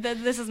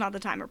this is not the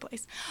time or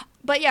place.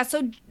 But yeah,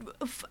 so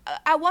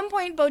at one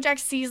point, BoJack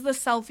sees the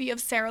selfie of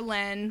Sarah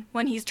Lynn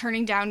when he's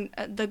turning down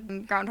the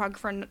groundhog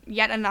for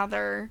yet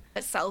another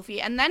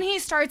selfie. And then he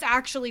starts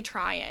actually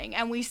trying.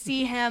 And we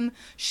see him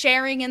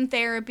sharing in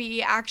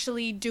therapy,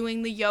 actually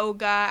doing the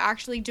yoga,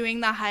 actually doing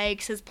the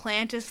hikes. His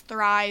plant is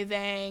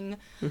thriving,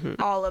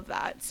 all of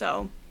that.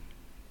 So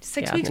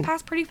 6 weeks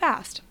pass pretty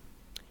fast.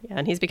 Yeah,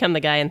 and he's become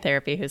the guy in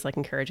therapy who's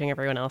encouraging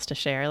everyone else to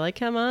share.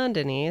 Come on,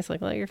 Denise,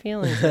 let your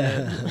feelings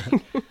out.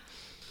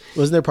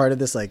 Wasn't there part of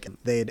this,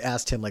 they had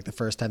asked him, the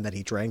first time that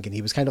he drank, and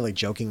he was kind of,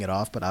 joking it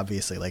off, but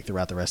obviously,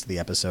 throughout the rest of the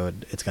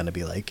episode, it's going to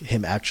be,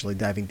 him actually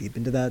diving deep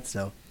into that,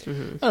 so, I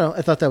don't know,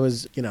 I thought that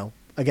was,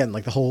 again,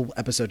 the whole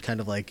episode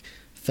kind of,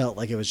 felt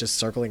like it was just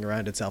circling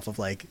around itself of,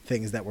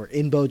 things that were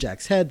in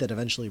BoJack's head that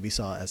eventually we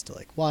saw as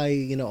to,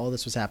 why, all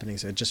this was happening,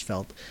 so it just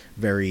felt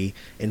very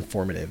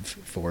informative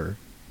for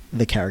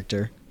the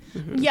character.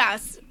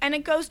 Yes, and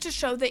it goes to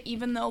show that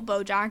even though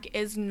BoJack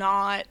is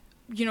not,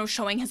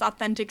 showing his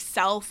authentic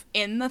self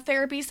in the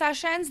therapy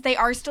sessions, they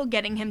are still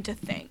getting him to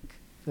think.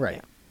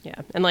 Right. Yeah.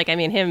 And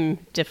him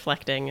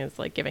deflecting is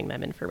giving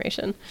them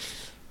information.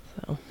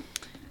 So.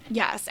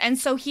 Yes, and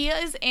so he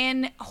is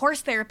in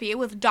horse therapy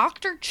with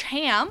Dr.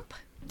 Champ.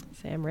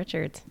 Sam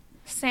Richards.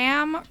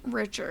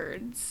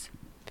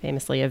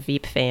 Famously of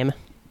Veep fame.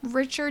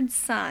 Richard's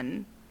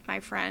son. My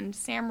friend,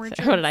 Sam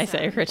Richards. What did I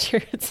say?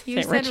 Richards.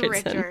 You said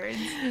Richards.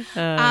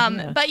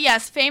 Yeah. But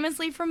yes,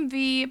 famously from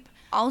Veep,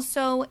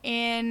 also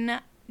in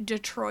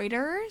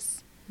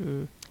Detroiters.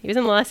 He was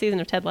in the last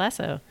season of Ted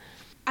Lasso.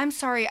 I'm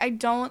sorry, I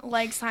don't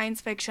like science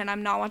fiction.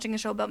 I'm not watching a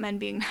show about men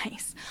being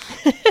nice.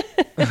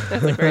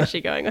 Where is she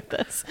going with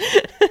this?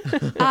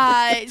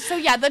 So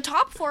yeah, the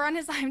top 4 on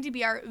his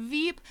IMDb are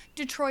Veep,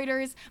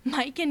 Detroiters,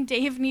 Mike and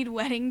Dave Need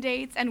Wedding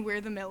Dates, and We're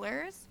the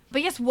Millers.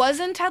 But yes,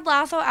 wasn't Ted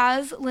Lasso,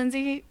 as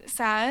Lindsay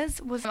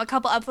says, was a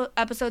couple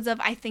episodes of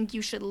I Think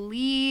You Should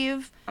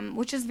Leave,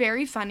 which is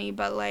very funny,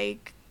 but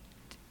like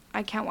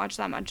I can't watch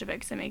that much of it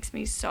because it makes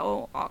me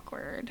so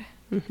awkward.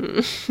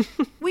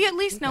 Mm-hmm. We at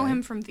least know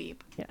him from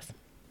Veep. Yes.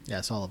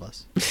 Yes, all of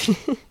us.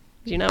 Did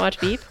you not watch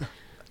Veep?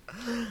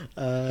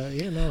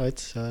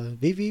 It's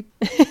Veep.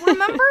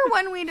 Remember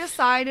when we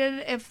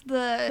decided if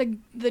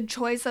the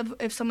choice of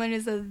if someone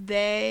is a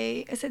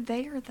they, is it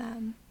they or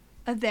them?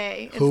 A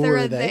they. If Who they're are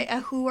a they?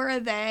 A who or a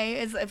they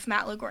is if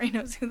Matt LaGuardia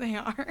knows who they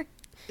are.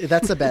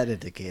 That's a bad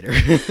indicator.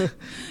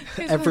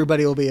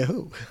 Everybody will be a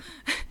who.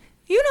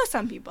 You know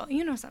some people.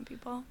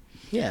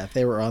 Yeah, if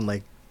they were on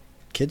like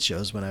kids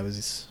shows when I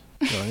was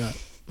growing up.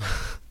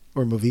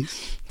 Or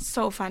movies.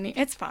 So funny.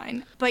 It's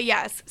fine. But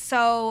yes,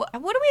 so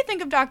what do we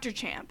think of Dr.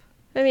 Champ?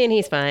 I mean,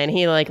 he's fine.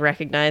 He like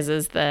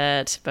recognizes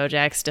that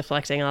Bojack's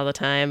deflecting all the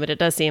time, but it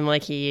does seem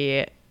like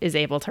he is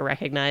able to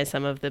recognize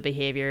some of the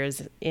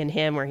behaviors in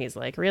him where he's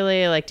like,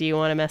 really? Like, do you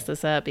want to mess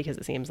this up? Because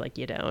it seems like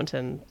you don't.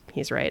 And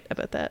he's right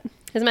about that.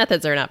 His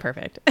methods are not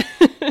perfect.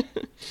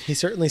 He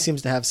certainly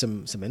seems to have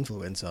some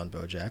influence on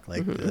Bojack.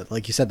 Like,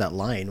 like you said, that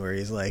line where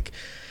he's like,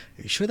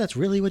 are you sure that's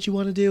really what you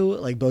want to do?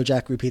 Like,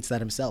 Bojack repeats that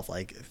himself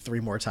like 3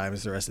 more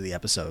times the rest of the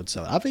episode.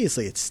 So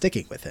obviously it's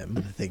sticking with him,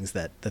 the things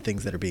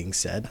that are being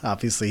said.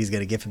 Obviously he's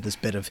going to give him this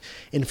bit of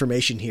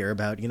information here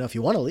about, if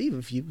you want to leave,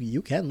 if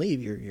you can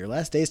leave, your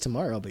last day is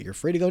tomorrow, but you're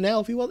free to go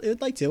now if you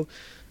would like to.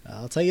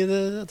 I'll tell you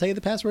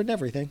the password and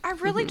everything. I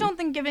really don't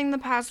think giving the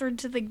password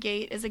to the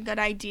gate is a good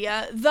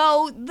idea,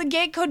 though the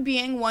gate code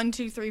being 1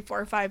 2 3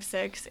 4 5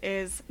 6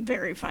 is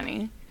very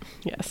funny.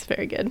 Yes,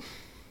 very good.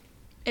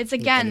 It's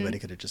again, anybody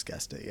could have just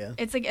guessed it. Yeah,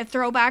 it's like a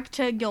throwback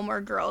to Gilmore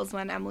Girls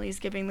when Emily's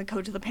giving the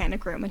code to the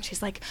panic room and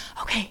she's like,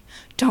 okay,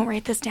 don't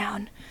write this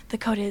down, the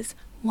code is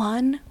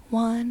 1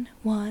 1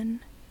 1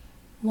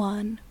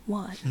 1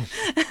 1.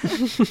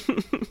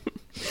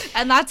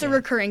 And that's a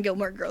recurring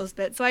Gilmore Girls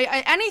bit, so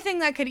I anything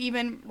that could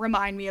even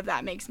remind me of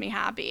that makes me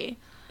happy.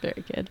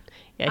 Very good.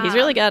 Yeah, he's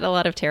really got a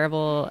lot of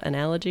terrible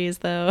analogies,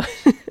 though,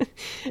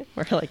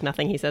 where like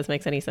nothing he says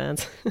makes any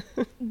sense.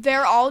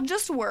 They're all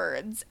just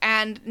words,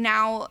 and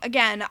now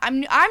again,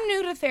 I'm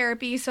new to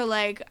therapy, so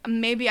like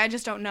maybe I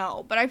just don't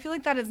know, but I feel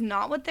like that is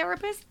not what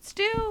therapists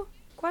do?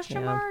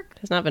 Question mark.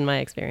 Has not been my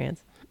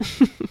experience.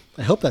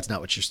 I hope that's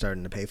not what you're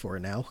starting to pay for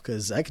now,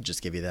 because I could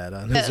just give you that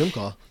on a Zoom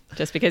call.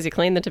 Just because you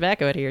clean the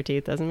tobacco out of your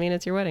teeth doesn't mean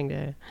it's your wedding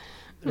day.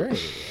 Right.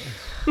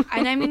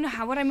 And I mean,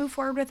 how would I move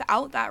forward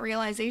without that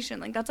realization?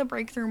 Like, that's a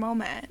breakthrough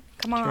moment.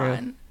 Come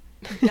on.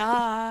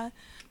 Duh.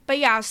 But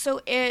yeah,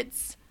 so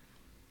it's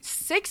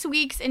 6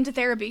 weeks into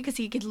therapy because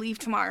he could leave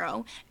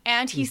tomorrow.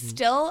 And he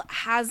still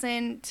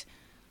hasn't,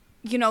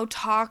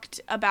 talked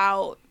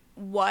about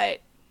what,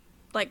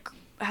 like,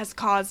 has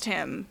caused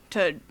him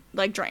to,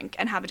 like, drink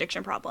and have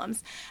addiction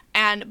problems.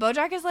 And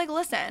Bojack is like,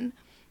 listen,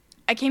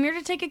 I came here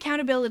to take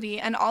accountability,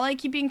 and all I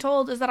keep being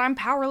told is that I'm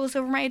powerless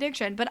over my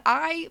addiction, but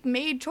I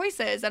made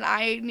choices, and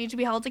I need to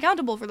be held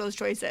accountable for those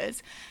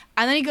choices.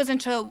 And then he goes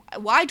into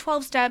why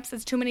 12 steps?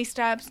 It's too many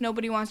steps.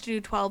 Nobody wants to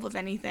do 12 of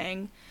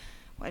anything,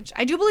 which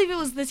I do believe it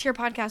was this here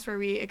podcast where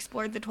we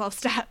explored the 12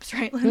 steps,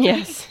 right,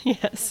 Lindsay?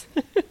 Yes.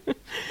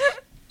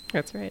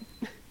 That's right.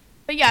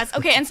 But yes,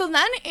 okay, and so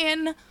then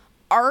in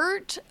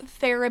art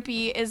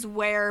therapy is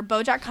where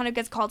Bojack kind of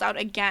gets called out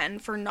again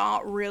for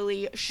not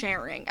really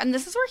sharing. And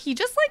this is where he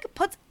just like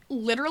puts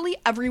literally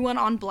everyone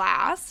on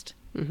blast.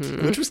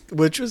 Mm-hmm.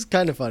 Which was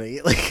kind of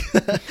funny. Like,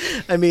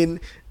 I mean,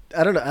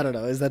 I don't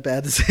know. Is that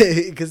bad to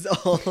say? Because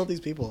all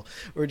these people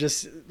were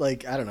just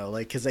like, I don't know,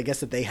 like, because I guess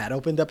that they had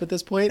opened up at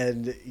this point,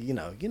 and you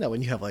know,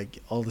 when you have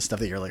like all the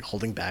stuff that you're like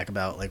holding back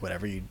about, like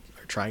whatever you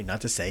are trying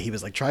not to say, he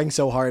was like trying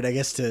so hard, I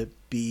guess, to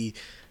be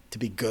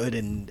good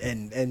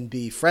and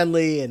be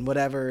friendly and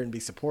whatever and be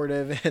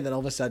supportive, and then all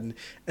of a sudden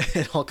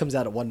it all comes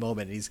out at one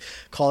moment. He's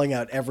calling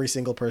out every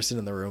single person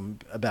in the room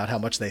about how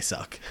much they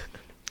suck.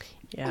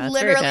 Yeah, it's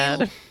literally very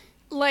bad.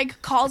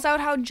 Like calls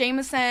out how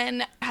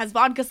Jameson has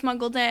vodka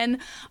smuggled in.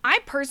 My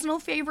personal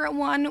favorite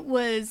one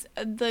was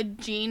the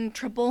Jean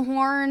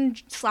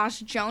Triplehorn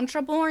 / Joan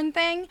Triplehorn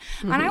thing.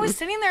 And I was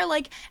sitting there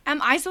like, am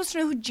I supposed to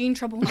know who Jean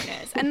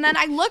Triplehorn is? And then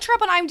I looked her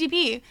up on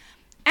IMDb.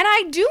 And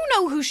I do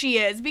know who she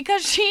is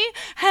because she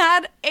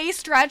had a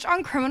stretch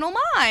on Criminal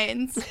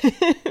Minds.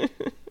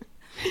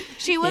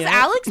 She was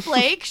Alex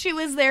Blake. She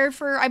was there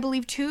for, I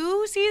believe,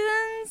 2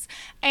 seasons.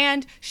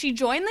 And she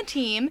joined the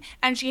team.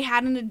 And she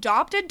had an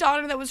adopted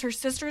daughter that was her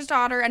sister's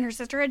daughter. And her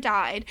sister had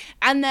died.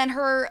 And then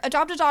her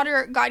adopted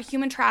daughter got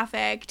human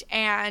trafficked.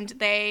 And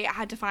they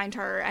had to find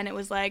her. And it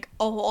was like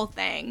a whole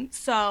thing.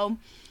 So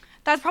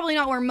that's probably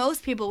not where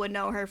most people would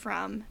know her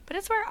from. But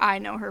it's where I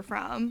know her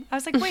from. I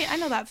was like, wait, I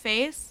know that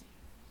face.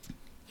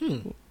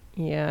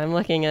 Yeah, I'm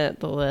looking at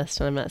the list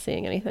and I'm not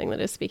seeing anything that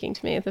is speaking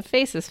to me. The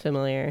face is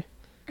familiar.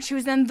 She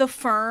was in The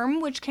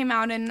Firm, which came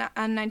out in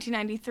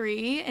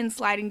 1993, in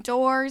Sliding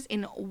Doors,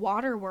 in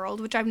Waterworld,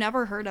 which I've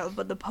never heard of,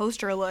 but the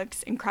poster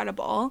looks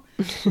incredible.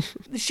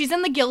 She's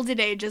in The Gilded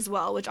Age as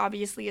well, which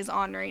obviously is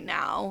on right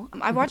now.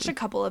 I've watched a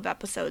couple of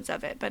episodes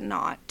of it, but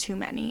not too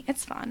many.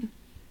 It's fun.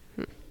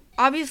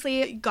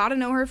 obviously got to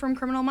know her from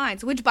Criminal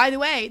Minds, which, by the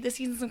way, the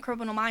seasons of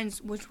Criminal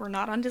Minds, which were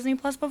not on Disney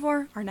Plus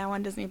before, are now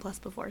on Disney Plus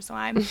before. So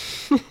I'm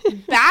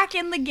back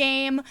in the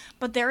game.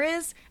 But there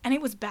is, and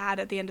it was bad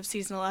at the end of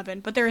season 11,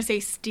 but there is a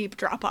steep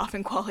drop off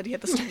in quality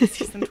at the start of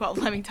season 12.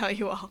 Let me tell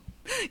you all.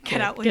 Get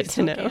out when you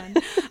still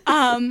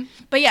can.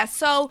 But yeah,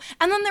 so,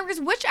 and then there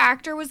was, which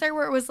actor was there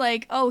where it was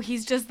like, oh,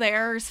 he's just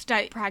there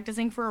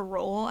practicing for a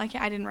role? I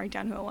didn't write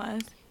down who it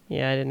was.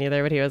 Yeah, I didn't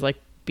either, but he was like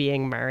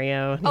being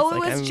Mario. Oh, it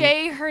was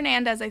Jay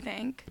Hernandez, I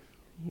think.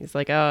 He's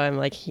like, oh, I'm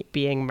like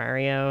being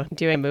Mario,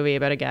 doing a movie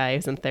about a guy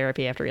who's in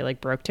therapy after he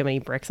like broke too many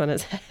bricks on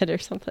his head or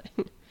something.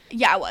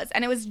 Yeah, it was.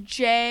 And it was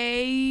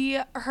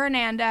Jay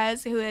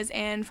Hernandez, who is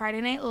in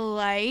Friday Night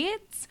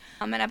Lights,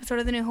 an episode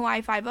of the new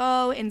Hawaii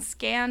Five-0, in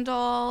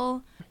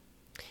Scandal.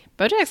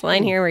 Bojack's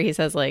line here where he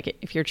says, like,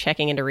 if you're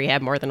checking into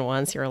rehab more than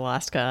once, you're a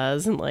lost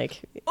cause, and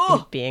like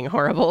being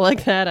horrible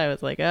like that, I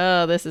was like,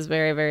 oh, this is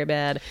very, very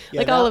bad. Yeah,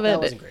 like that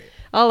wasn't great.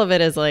 All of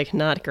it is like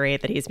not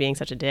great that he's being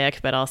such a dick,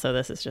 but also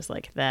this is just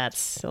like,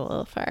 that's a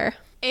little far.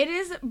 It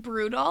is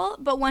brutal,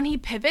 but when he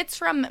pivots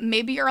from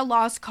maybe you're a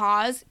lost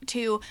cause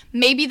to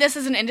maybe this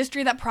is an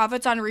industry that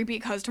profits on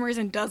repeat customers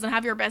and doesn't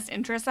have your best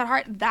interests at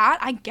heart, that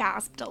I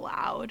gasped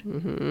aloud.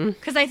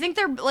 Because I think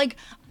they're like,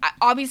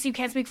 obviously you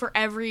can't speak for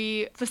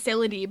every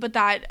facility, but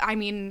that, I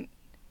mean,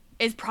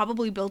 is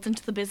probably built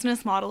into the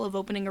business model of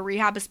opening a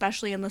rehab,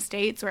 especially in the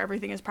States where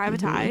everything is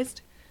privatized.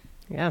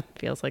 Yeah,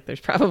 feels like there's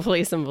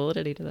probably some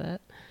validity to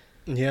that.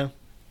 Yeah.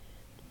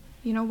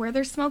 You know, where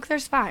there's smoke,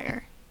 there's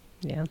fire.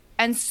 Yeah.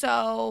 And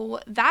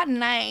so that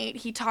night,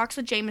 he talks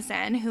with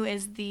Jameson, who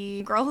is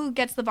the girl who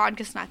gets the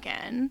vodka snuck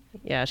in.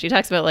 Yeah, she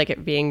talks about like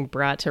it being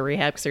brought to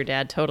rehab because her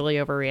dad totally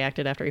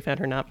overreacted after he found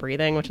her not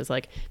breathing, which is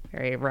like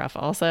very rough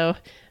also.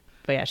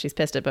 But yeah, she's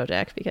pissed at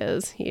Bojack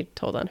because he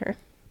told on her.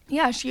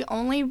 Yeah, she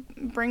only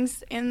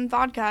brings in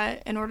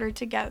vodka in order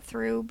to get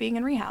through being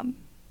in rehab.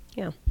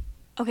 Yeah.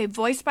 Okay,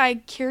 voiced by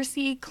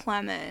Kiersey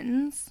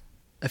Clemens.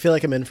 I feel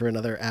like I'm in for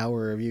another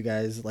hour of you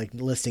guys like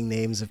listing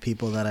names of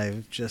people that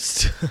I've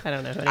just I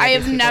don't know. I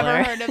have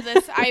never heard of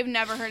this. I have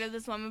never heard of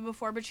this woman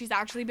before, but she's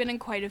actually been in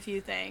quite a few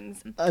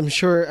things. I'm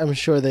sure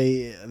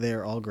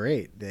they're all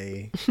great.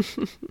 They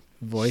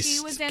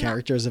voiced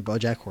characters of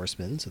BoJack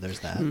Horseman, so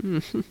there's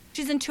that.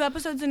 She's in 2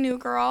 episodes of New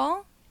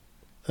Girl.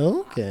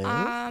 Okay.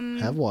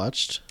 Have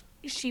watched.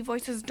 She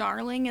voices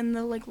Darling in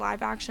the like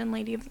live action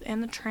Lady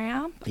and the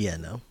Tramp. Yeah,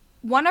 no.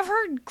 One of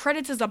her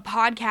credits is a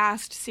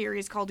podcast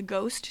series called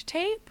Ghost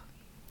Tape.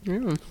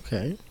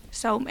 Okay.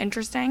 So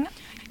interesting.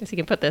 Guess you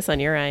can put this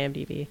on your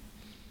IMDb.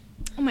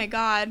 Oh my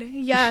God.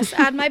 Yes,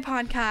 add my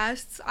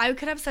podcasts. I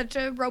could have such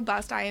a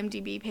robust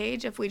IMDb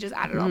page if we just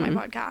added all my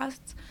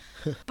podcasts.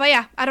 But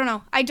yeah, I don't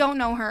know. I don't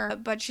know her,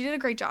 but she did a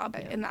great job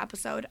in the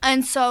episode.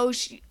 And so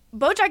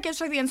Bojack gives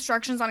her the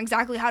instructions on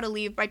exactly how to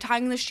leave by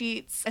tying the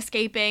sheets,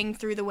 escaping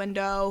through the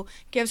window,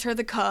 gives her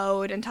the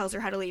code, and tells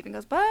her how to leave, and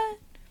goes, but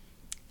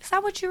is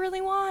that what you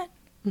really want?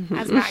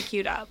 As Matt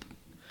queued up.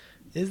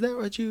 Is that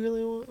what you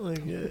really want?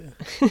 Like,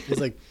 he's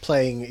like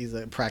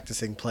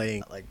practicing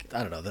playing, like,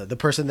 I don't know, the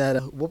person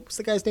that, what was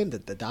the guy's name? The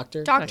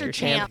doctor? Dr.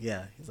 Champ.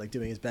 Yeah, he's like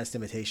doing his best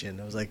imitation.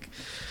 I was like,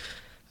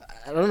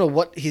 I don't know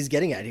what he's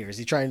getting at here. Is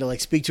he trying to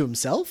like speak to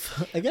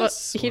himself, I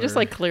guess? Well, he just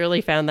like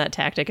clearly found that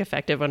tactic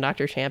effective when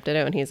Dr. Champ did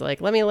it, and he's like,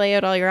 let me lay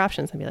out all your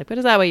options and be like, but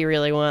is that what you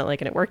really want?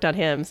 Like, and it worked on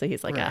him. So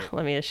he's like,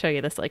 let me show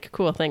you this like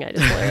cool thing I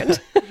just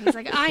learned. He's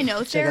like, I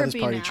know therapy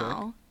now.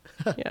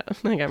 Trick. Yeah,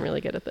 like I'm really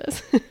good at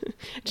this.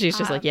 She's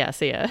just like, yeah,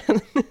 see ya.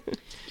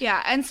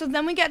 Yeah, and so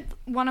then we get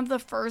one of the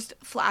first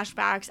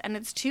flashbacks, and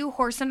it's 2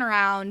 horsing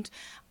around,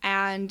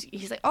 and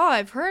he's like, oh,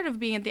 I've heard of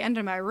being at the end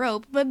of my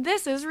rope, but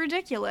this is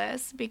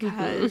ridiculous,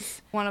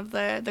 because one of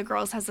the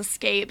girls has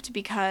escaped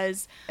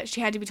because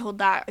she had to be told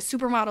that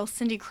supermodel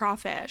Cindy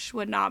Crawfish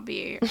would not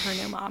be her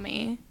new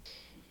mommy.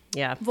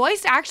 Yeah.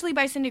 Voiced actually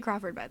by Cindy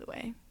Crawford, by the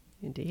way.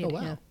 Indeed. Oh,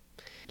 wow. Yeah.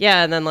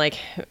 Yeah, and then, like,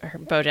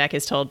 Bojack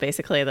is told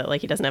basically that,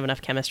 like, he doesn't have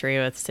enough chemistry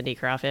with Cindy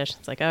Crawfish.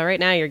 It's like, oh, right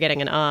now you're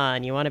getting an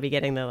and you want to be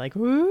getting the, like,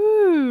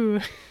 woo.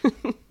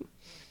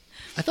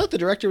 I thought the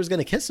director was going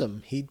to kiss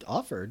him. He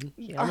offered.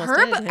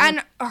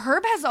 And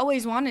Herb has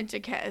always wanted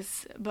to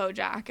kiss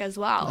Bojack as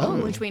well,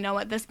 which we know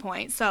at this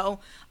point. So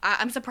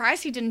I'm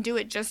surprised he didn't do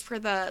it just for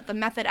the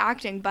method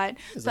acting, but...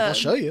 I'll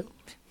show you.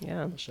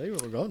 Yeah. I'll show you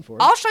what we're going for.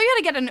 I'll show you how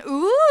to get an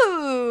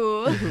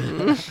ooh.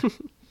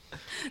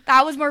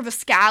 That was more of a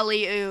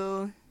scally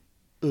ooh.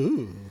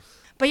 Ooh.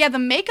 But yeah, the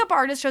makeup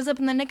artist shows up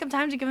in the nick of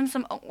time to give him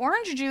some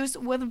orange juice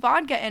with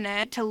vodka in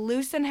it to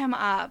loosen him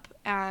up.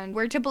 And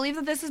we're to believe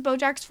that this is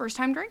Bojack's first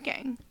time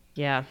drinking.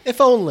 Yeah.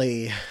 If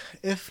only.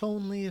 If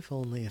only, if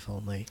only, if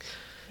only.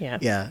 Yeah.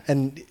 Yeah.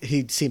 And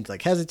he seemed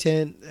like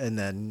hesitant. And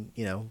then,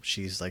 you know,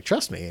 she's like,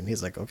 trust me. And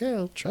he's like, okay,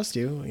 I'll trust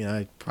you. You know,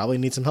 I probably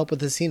need some help with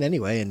this scene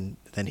anyway. And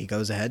then he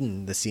goes ahead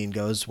and the scene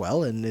goes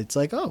well. And it's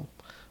like, oh,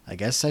 I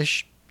guess I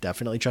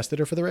definitely trusted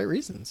her for the right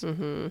reasons.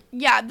 Mm-hmm.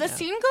 Yeah, the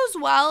scene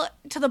goes well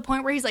to the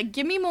point where he's like,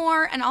 give me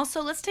more. And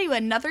also, let's tell you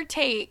another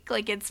take.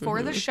 Like, it's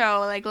for the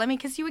show. Like, let me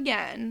kiss you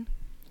again.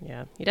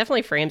 Yeah. He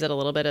definitely frames it a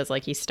little bit as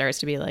like he starts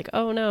to be like,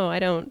 oh, no, I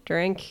don't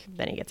drink.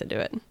 Then he gets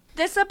into it.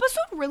 This episode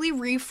really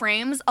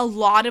reframes a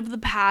lot of the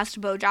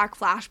past BoJack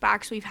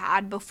flashbacks we've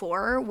had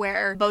before,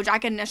 where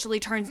BoJack initially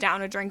turns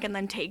down a drink and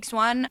then takes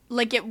one.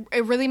 Like,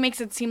 it really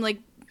makes it seem like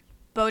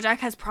BoJack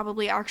has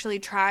probably actually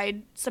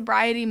tried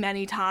sobriety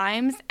many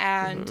times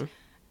and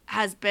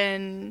has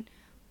been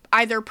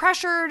either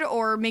pressured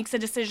or makes a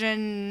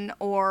decision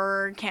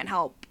or can't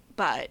help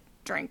but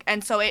drink.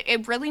 And so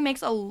it really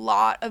makes a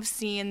lot of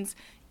scenes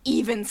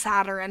even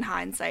sadder in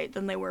hindsight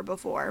than they were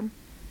before.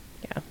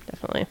 Yeah,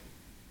 definitely.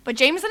 But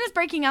Jameson is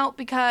breaking out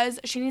because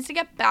she needs to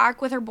get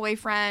back with her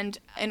boyfriend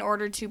in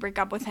order to break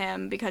up with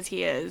him because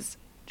he is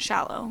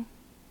shallow.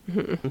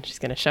 She's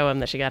going to show him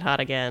that she got hot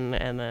again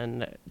and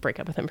then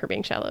break up with him for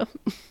being shallow.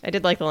 I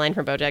did like the line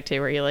from BoJack,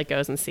 too, where he like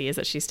goes and sees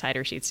that she's tied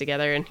her sheets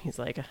together. And he's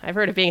like, I've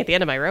heard of being at the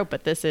end of my rope,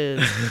 but this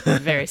is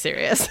very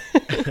serious.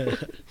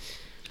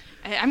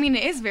 I mean,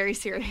 it is very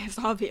serious,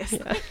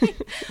 obviously.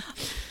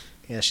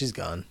 Yeah, she's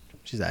gone.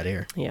 She's out of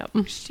here. Yep.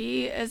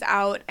 She is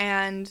out,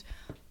 and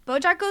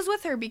BoJack goes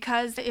with her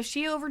because if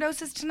she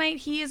overdoses tonight,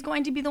 he is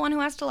going to be the one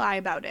who has to lie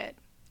about it.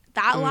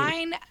 That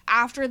line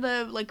after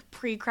the like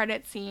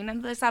pre-credit scene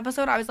of this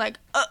episode, I was like,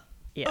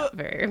 Yeah,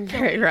 very,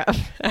 very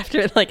rough.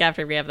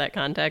 After we have that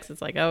context,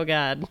 it's like, oh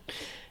God.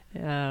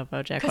 Yeah,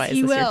 BoJack, why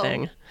is this your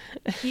thing?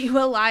 He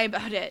will lie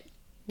about it.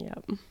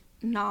 Yep.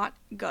 Not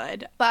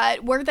good.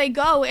 But where they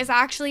go is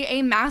actually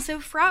a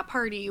massive frat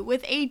party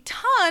with a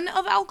ton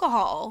of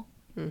alcohol.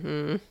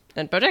 Mm-hmm.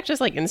 And BoJack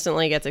just like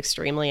instantly gets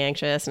extremely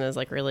anxious and is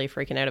like really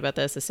freaking out about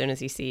this as soon as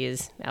he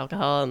sees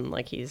alcohol, and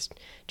like he's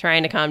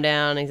trying to calm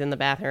down. He's in the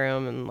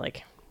bathroom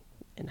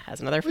and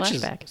has another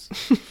flashback.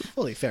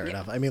 Fully fair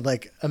enough. I mean,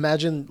 like,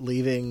 imagine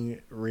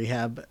leaving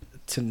rehab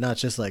to not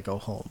just like go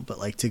home, but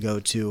like to go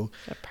to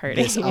a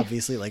party. This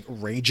obviously like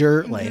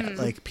rager.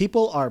 Like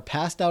people are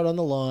passed out on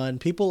the lawn.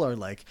 People are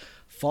like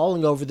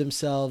falling over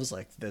themselves.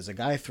 Like there's a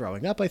guy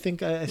throwing up, I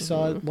think I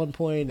saw at one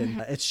point,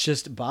 and it's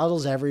just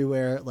bottles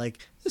everywhere. Like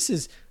this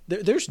is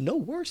there's no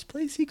worse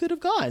place he could have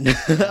gone.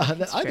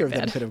 Either of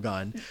them could have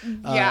gone.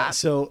 Yeah.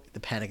 So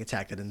the panic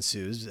attack that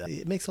ensues,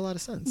 it makes a lot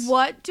of sense.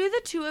 What do the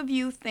two of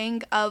you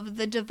think of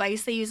the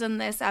device they use in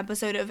this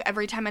episode of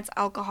every time it's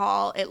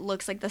alcohol, it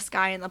looks like the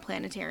sky in the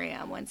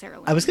planetarium when Sarah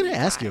Lynn I was going to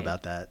ask died? you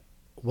about that.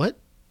 What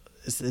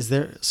is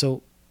there?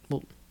 So,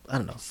 well, I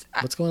don't know.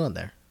 What's going on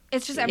there?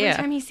 It's just every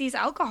time he sees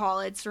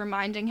alcohol, it's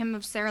reminding him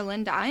of Sarah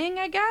Lynn dying,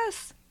 I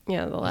guess.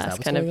 Yeah, the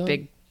last kind of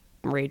big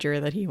rager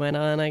that he went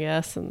on, I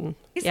guess. And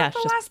Is that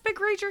the last big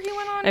rager he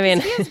went on? I mean,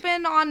 he has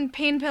been on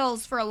pain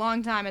pills for a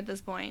long time at this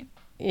point.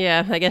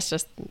 Yeah, I guess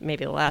just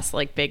maybe the last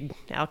like big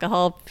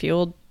alcohol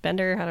fueled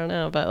bender. I don't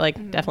know, but like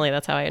definitely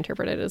that's how I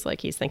interpret it, is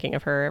like he's thinking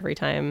of her every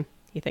time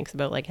he thinks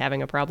about like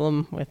having a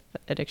problem with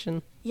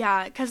addiction.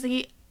 Yeah, because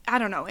I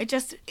don't know, it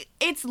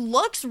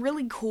looks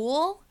really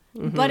cool.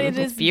 But it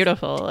is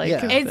beautiful. Like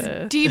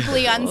it's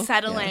deeply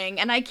unsettling,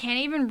 and I can't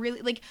even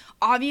really like.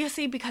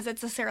 Obviously, because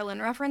it's a Sarah Lynn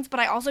reference,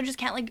 but I also just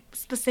can't like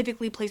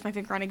specifically place my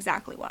finger on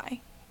exactly why.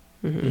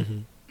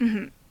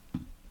 But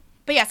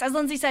yes, as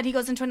Lindsay said, he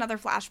goes into another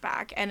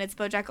flashback, and it's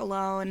BoJack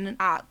alone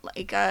at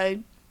like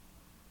a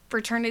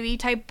fraternity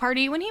type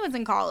party when he was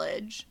in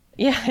college.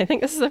 Yeah, I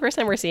think this is the first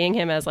time we're seeing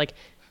him as like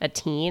a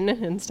teen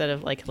instead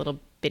of like little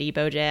bitty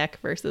BoJack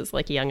versus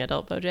like young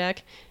adult BoJack.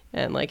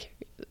 And like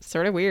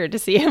sort of weird to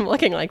see him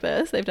looking like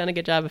this. They've done a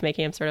good job of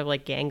making him sort of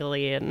like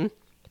gangly and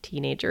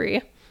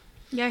teenagery.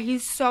 Yeah,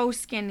 he's so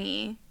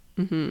skinny.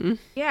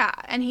 Yeah,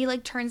 and he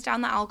like turns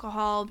down the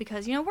alcohol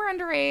because, you know, we're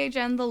underage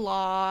and the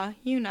law,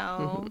 you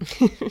know.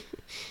 Yeah.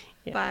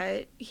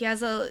 But he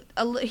has I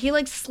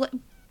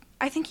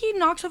think he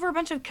knocks over a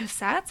bunch of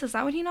cassettes. Is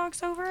that what he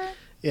knocks over?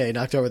 Yeah, he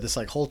knocked over this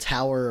like whole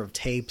tower of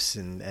tapes,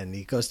 and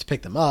he goes to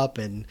pick them up,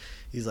 and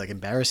he's like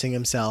embarrassing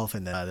himself,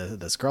 and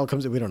this girl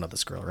comes in. We don't know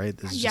this girl, right?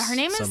 This is her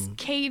name is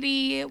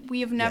Katie.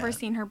 We have never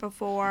seen her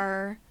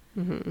before.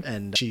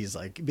 And she's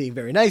like being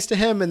very nice to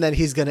him, and then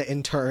he's gonna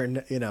in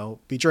turn, you know,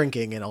 be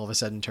drinking and all of a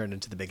sudden turn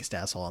into the biggest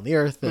asshole on the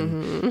earth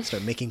and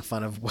start making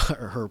fun of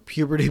her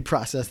puberty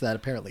process that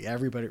apparently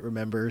everybody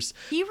remembers.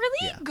 He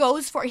really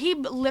goes for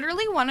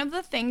literally one of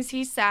the things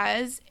he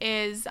says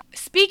is,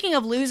 speaking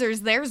of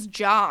losers, there's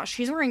Josh.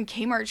 He's wearing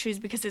Kmart shoes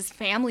because his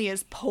family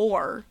is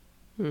poor.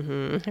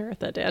 I wrote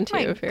that down too.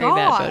 My Very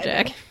God.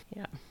 bad BoJack.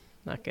 Yeah,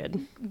 not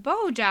good.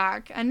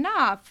 BoJack,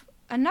 enough.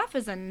 Enough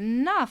is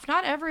enough.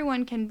 Not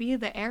everyone can be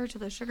the heir to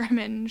the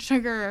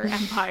sugar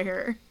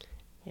empire.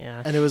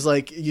 Yeah. And it was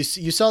like you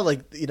saw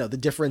like, you know, the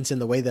difference in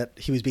the way that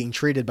he was being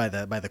treated by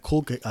the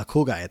cool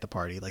guy at the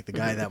party, like the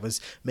guy that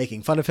was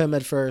making fun of him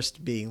at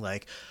first, being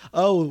like,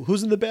 "Oh,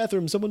 who's in the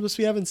bathroom? Someone must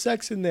be having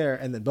sex in there."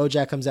 And then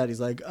BoJack comes out, he's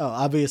like, "Oh,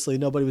 obviously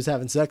nobody was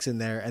having sex in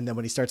there." And then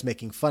when he starts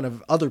making fun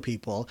of other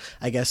people,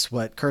 I guess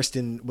what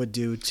Kirsten would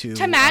do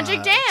to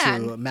Magic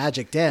Dan. to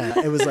Magic Dan,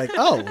 it was like,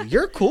 "Oh,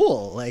 you're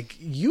cool. Like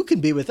you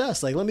can be with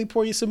us. Like let me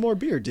pour you some more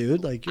beer,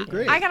 dude. Like you're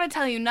great." I gotta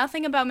tell you,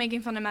 nothing about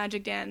making fun of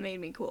Magic Dan made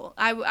me cool.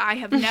 I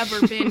have have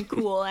never been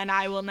cool, and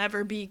I will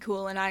never be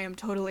cool, and I am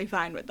totally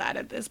fine with that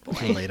at this point.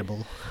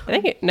 Relatable. I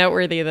think it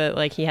noteworthy that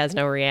like he has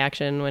no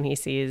reaction when he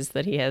sees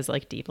that he has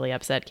like deeply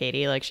upset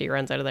Katie. Like she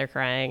runs out of there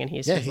crying, and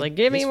he's just like,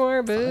 "Give me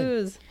more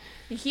booze."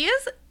 He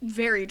is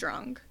very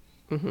drunk.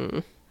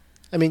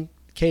 I mean,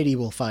 Katie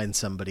will find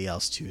somebody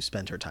else to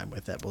spend her time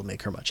with that will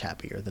make her much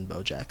happier than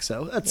Bojack.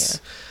 So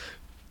that's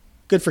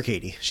good for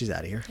Katie. She's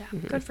out of here. Yeah,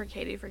 good for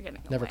Katie for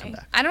getting Never away. come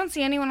back. I don't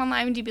see anyone on the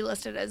IMDb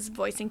listed as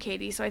voicing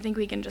Katie, so I think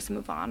we can just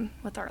move on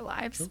with our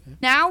lives.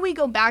 Now we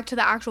go back to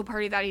the actual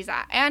party that he's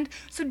at. And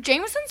so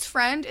Jameson's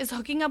friend is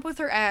hooking up with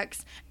her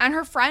ex, and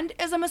her friend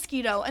is a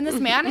mosquito, and this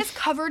man is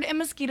covered in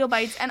mosquito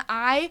bites, and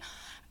I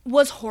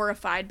was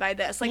horrified by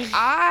this. Like,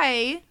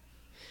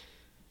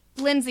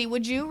 Lindsay,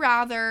 would you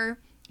rather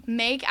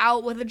make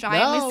out with a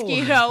giant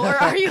mosquito, or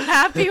are you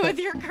happy with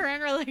your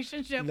current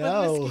relationship with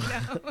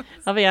mosquitoes?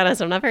 I'll be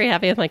honest, I'm not very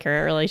happy with my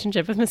current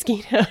relationship with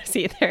mosquitoes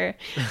either,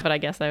 but I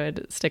guess I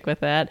would stick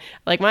with that.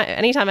 Like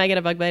anytime I get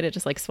a bug bite, it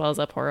just like swells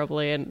up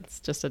horribly and it's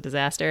just a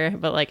disaster.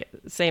 But like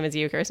same as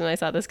you, Kirsten, I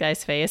saw this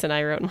guy's face and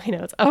I wrote in my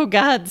notes, "Oh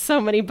God,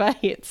 so many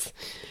bites."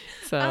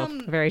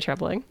 So very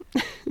troubling.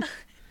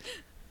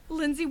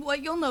 Lindsay,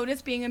 what you'll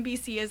notice being in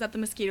BC is that the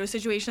mosquito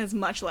situation is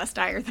much less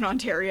dire than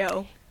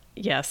Ontario.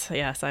 Yes,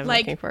 I'm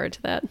looking forward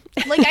to that.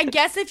 Like, I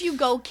guess if you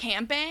go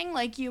camping,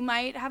 like, you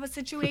might have a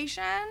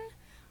situation,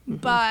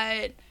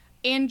 but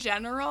in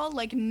general,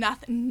 like,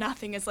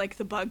 nothing is like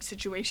the bug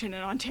situation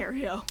in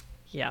Ontario.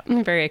 Yeah,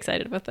 I'm very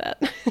excited about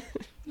that.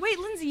 Wait,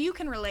 Lindsay, you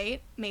can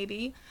relate,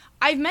 maybe.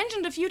 I've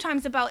mentioned a few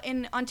times about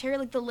in Ontario,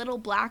 like, the little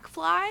black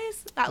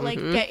flies that, like,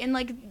 get in,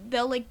 like,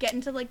 they'll, like, get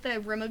into, like, the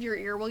rim of your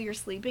ear while you're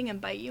sleeping and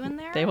bite you in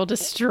there. They will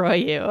destroy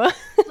you.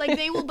 Like,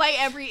 they will bite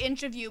every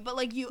inch of you. But,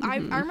 like, I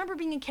remember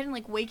being a kid and,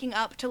 like, waking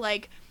up to,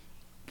 like,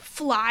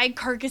 fly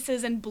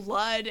carcasses and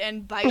blood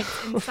and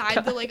bites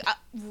inside the, like,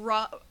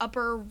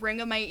 upper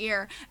ring of my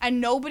ear.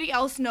 And nobody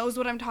else knows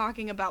what I'm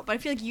talking about. But I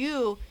feel like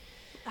you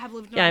have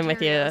lived in Ontario, I'm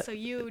with you. so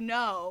you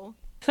know.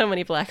 So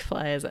many black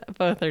flies.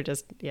 Both are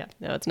just,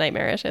 it's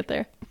nightmarish out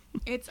there.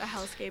 It's a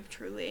hellscape,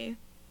 truly.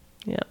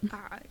 Yeah.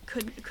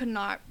 Could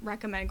not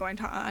recommend going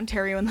to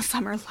Ontario in the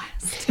summer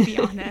less, to be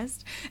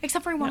honest.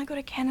 Except for I want to go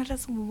to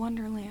Canada's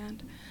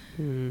Wonderland.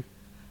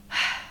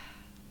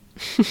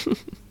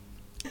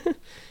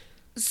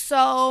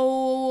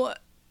 So,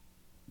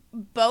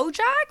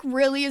 Bojack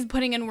really is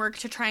putting in work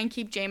to try and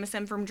keep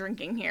Jameson from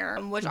drinking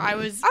here, which I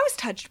was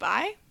touched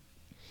by.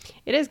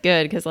 It is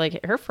good because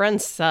like her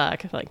friends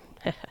suck. Like,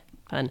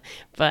 fun,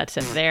 but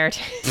they're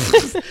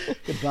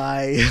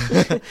Goodbye.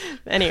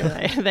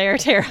 anyway, they're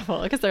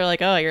terrible because they're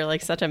like, "Oh, you're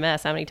like such a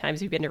mess. How many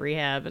times you've been to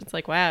rehab?" And it's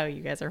like, "Wow,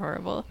 you guys are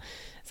horrible."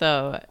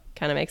 So,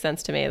 kind of makes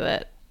sense to me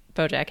that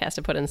Bojack has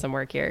to put in some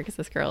work here because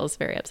this girl is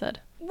very upset.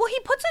 Well, he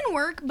puts in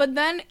work, but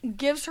then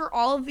gives her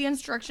all of the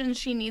instructions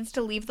she needs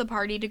to leave the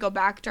party to go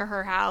back to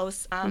her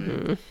house.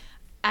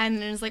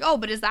 And is like, "Oh,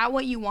 but is that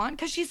what you want?"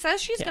 Because she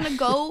says she's going to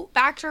go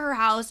back to her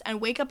house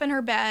and wake up in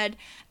her bed.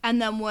 And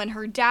then when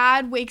her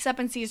dad wakes up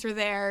and sees her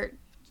there,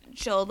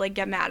 she'll, like,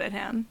 get mad at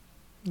him.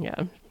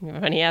 Yeah.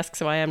 When he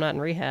asks why I'm not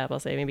in rehab, I'll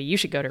say, maybe you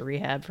should go to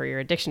rehab for your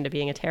addiction to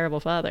being a terrible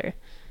father.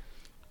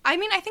 I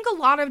mean, I think a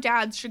lot of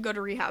dads should go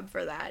to rehab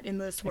for that in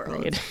this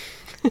world. Agreed.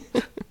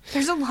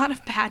 There's a lot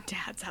of bad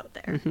dads out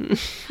there.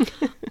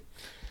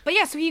 But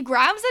yeah, so he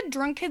grabs a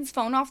drunk kid's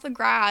phone off the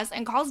grass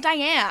and calls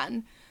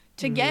Diane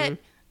to get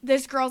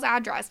this girl's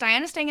address.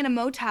 Diane is staying in a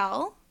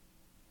motel.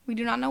 We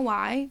do not know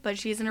why, but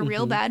she's in a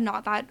real bed,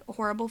 not that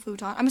horrible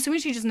futon. I'm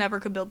assuming she just never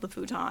could build the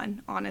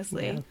futon,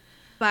 honestly. Yeah.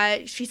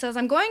 But she says,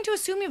 "I'm going to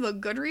assume you have a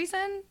good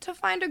reason to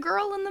find a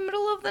girl in the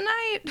middle of the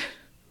night."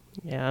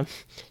 Yeah,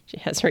 she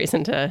has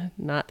reason to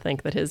not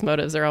think that his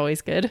motives are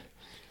always good.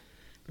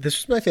 This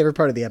was my favorite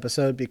part of the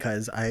episode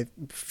because I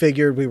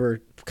figured we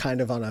were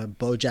kind of on a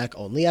Bojack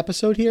only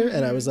episode here,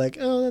 and I was like,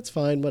 "Oh, that's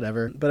fine,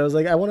 whatever." But I was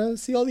like, I want to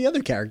see all the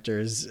other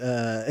characters,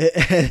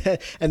 and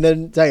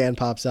then Diane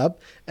pops up,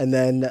 and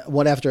then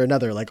one after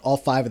another, like all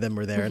 5 of them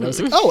were there, and I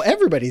was like, "Oh,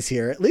 everybody's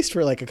here, at least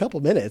for like a couple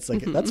minutes.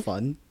 Like that's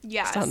fun."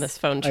 Yes, it's on this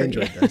phone tree. I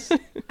enjoyed this.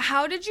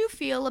 How did you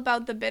feel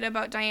about the bit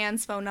about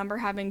Diane's phone number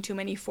having too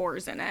many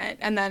 4s in it,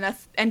 and then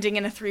ending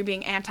in a 3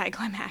 being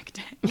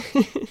anticlimactic?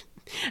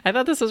 I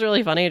thought this was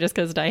really funny just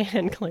because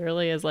Diane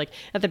clearly is like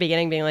at the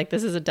beginning being like,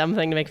 "This is a dumb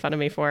thing to make fun of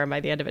me for," and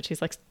by the end of it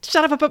she's like,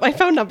 "Shut up, I put my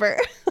phone number."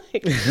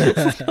 Like, this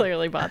is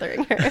clearly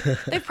bothering her.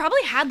 They've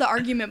probably had the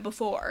argument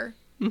before.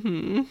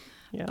 Yeah.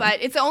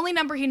 But it's the only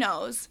number he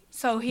knows.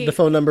 So the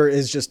phone number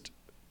is just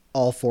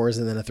all 4s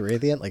and then a 3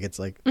 at the end. Like it's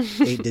like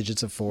 8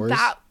 digits of 4s.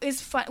 That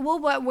is fun. Well,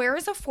 where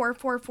is a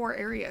 444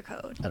 area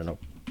code? I don't know.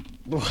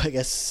 Well, I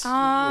guess. It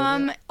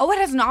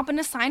has not been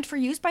assigned for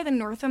use by the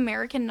North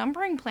American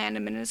Numbering Plan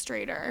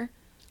Administrator.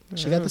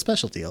 She got the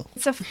special deal.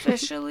 It's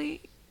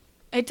officially,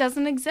 it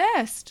doesn't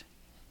exist.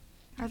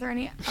 Are there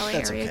any LA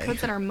That's area okay. codes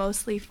that are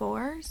mostly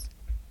 4s?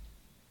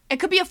 It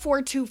could be a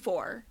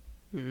 424.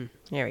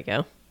 There we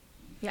go.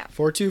 Yeah.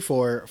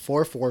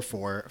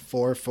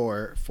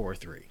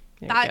 424-444-4443.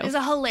 That is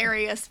a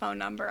hilarious phone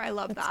number. I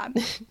love that.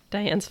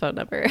 Diane's phone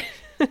number.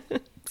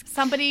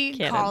 Somebody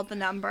Cannon. call the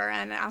number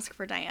and ask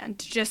for Diane.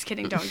 Just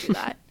kidding, don't do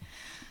that.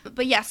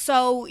 But yeah,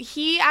 so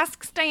he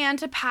asks Diane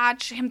to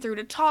patch him through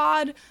to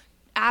Todd,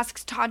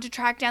 asks Todd to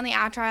track down the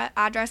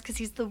address because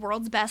he's the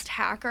world's best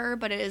hacker,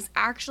 but it is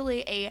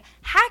actually a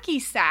hacky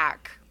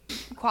sack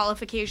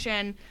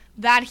qualification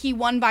that he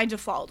won by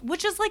default,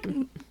 which is like,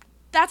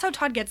 that's how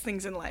Todd gets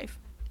things in life.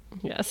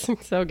 Yes,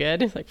 so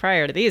good. It's like,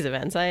 prior to these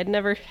events, I had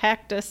never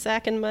hacked a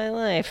sack in my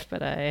life,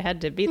 but I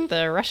had to beat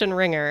the Russian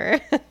ringer.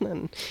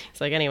 And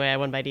it's like, anyway, I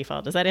won by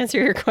default. Does that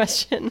answer your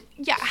question?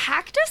 Yeah,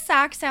 hacked a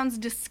sack sounds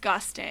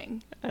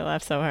disgusting. I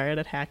laughed so hard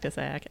at hacked a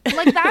sack.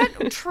 Like, that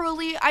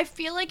truly, I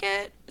feel like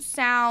it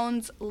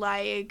sounds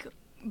like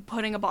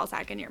putting a ball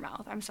sack in your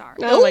mouth. I'm sorry.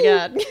 Oh my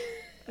God.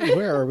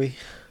 Where are we?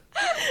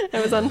 I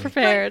was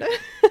unprepared.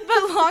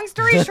 But long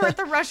story short,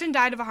 the Russian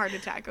died of a heart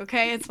attack,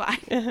 okay? It's fine.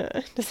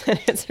 Does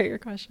that answer your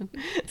question?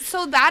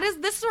 So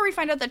this is where we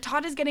find out that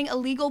Todd is getting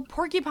illegal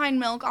porcupine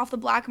milk off the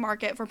black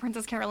market for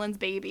Princess Carolyn's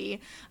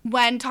baby.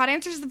 When Todd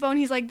answers the phone,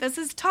 he's like, "This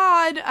is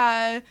Todd.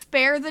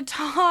 Spare the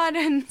Todd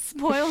and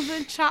spoil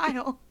the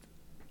child."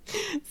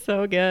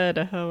 So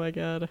good. Oh my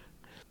God.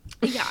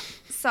 Yeah.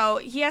 So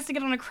he has to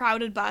get on a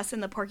crowded bus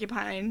in the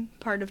porcupine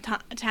part of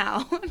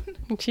town.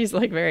 She's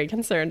like very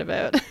concerned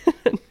about.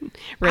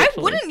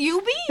 Wouldn't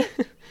you be?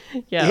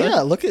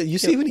 Yeah, look at you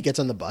see when he gets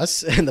on the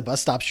bus and the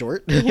bus stops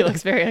short. He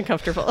looks very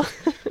uncomfortable.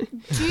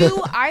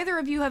 Do either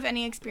of you have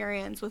any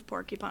experience with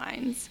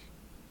porcupines?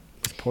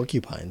 With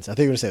porcupines. I think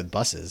you were going to say with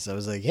buses. I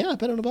was like, yeah, I've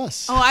been on a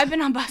bus. Oh, I've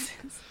been on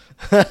buses.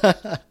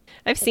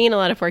 I've seen a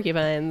lot of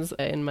porcupines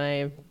in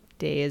my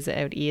days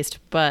out east,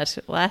 but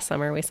last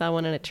summer we saw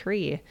one in a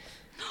tree.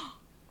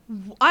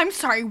 I'm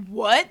sorry,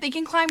 what? They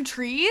can climb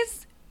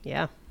trees?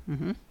 Yeah.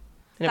 Mm-hmm. And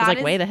it was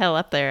like way the hell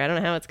up there. I don't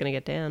know how it's going to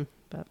get down,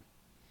 but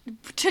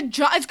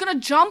it's going to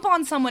jump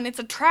on someone. It's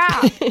a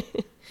trap.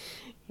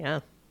 yeah.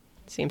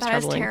 Seems That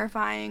troubling. is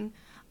terrifying.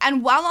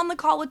 And while on the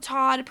call with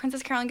Todd,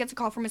 Princess Carolyn gets a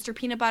call from Mr.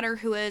 Peanut Butter,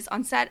 who is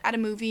on set at a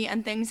movie,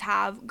 and things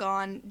have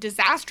gone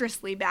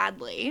disastrously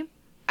badly.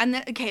 And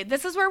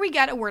this is where we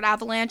get a word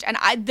avalanche, and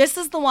this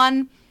is the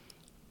one.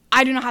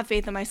 I do not have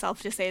faith in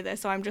myself to say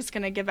this, so I'm just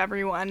going to give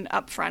everyone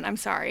up front. I'm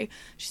sorry.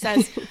 She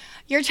says,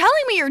 "You're telling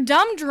me your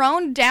dumb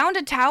drone downed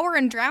a tower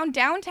and drowned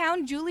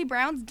downtown Julie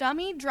Brown's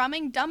dummy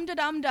drumming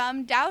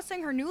dum-da-dum-dum,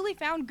 dousing her newly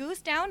found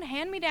goose down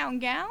hand-me-down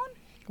gown?"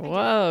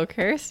 Whoa,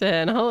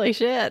 Kirsten. Holy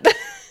shit.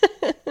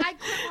 I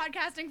quit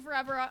podcasting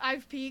forever.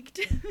 I've peaked.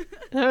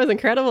 That was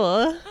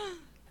incredible.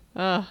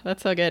 Oh,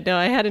 that's so good. No,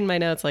 I had in my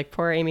notes, like,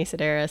 poor Amy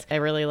Sedaris. I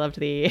really loved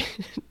the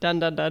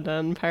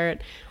dun-dun-dun-dun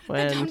part.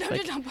 When The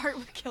dum-dum-dum part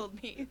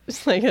killed me.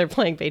 it's like they're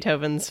playing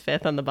Beethoven's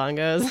Fifth on the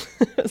bongos.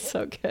 It's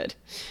so good.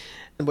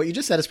 And what you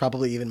just said is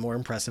probably even more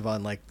impressive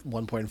on like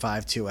 1.5,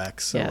 2x.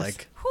 So Yes.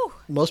 like Whew.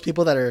 most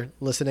people that are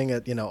listening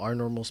at, our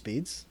normal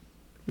speeds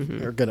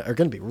are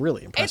gonna be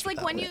really impressed. It's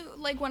with like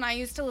that when I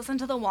used to listen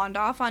to the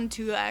Wandoff on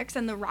 2X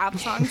and the rap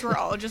songs were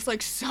all just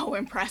like so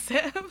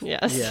impressive.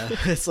 Yes. Yeah,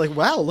 it's like,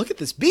 wow, look at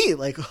this beat.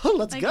 Like, oh,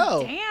 let's Like,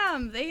 go.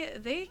 damn,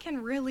 they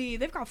can really,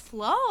 they've got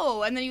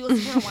flow. And then you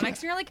listen to the 1X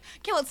and you're like,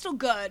 okay, well, it's still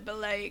good, but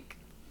like,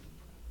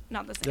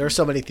 not the same. There are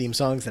so many theme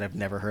songs that I've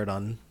never heard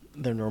on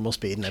their normal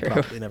speed, and True. I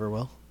probably never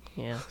will.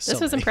 Yeah. So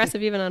This was many.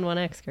 impressive even on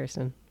 1X,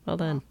 Kirsten. Well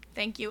done.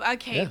 Thank you.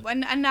 Okay,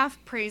 Yeah. enough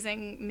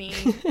praising me.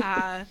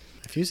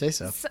 If you say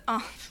so.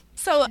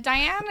 So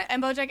Diane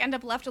and Bojack end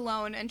up left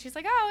alone, and she's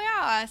like, "Oh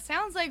yeah,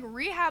 sounds like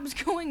rehab's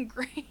going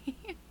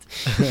great."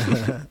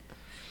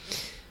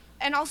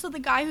 And also the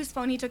guy whose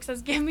phone he took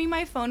says, "Give me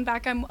my phone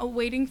back. I'm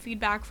awaiting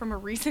feedback from a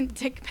recent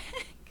dick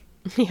pic."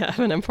 Yeah,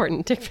 an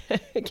important dick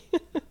pic.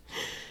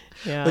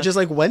 Yeah. Which is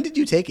like, when did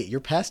you take it? You're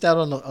passed out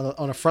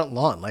on a front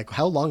lawn. Like,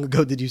 how long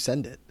ago did you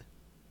send it?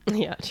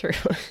 Yeah, true.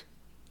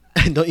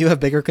 And don't you have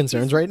bigger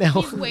concerns right now?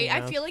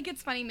 I feel like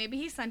it's funny. Maybe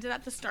he sent it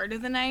at the start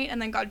of the night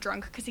and then got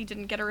drunk because he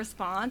didn't get a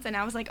response. And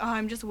I was like, oh,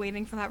 I'm just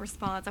waiting for that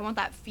response. I want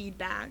that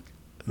feedback.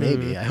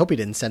 Maybe. I hope he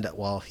didn't send it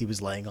while he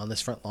was laying on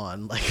this front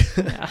lawn, like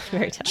Yeah,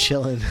 very tough.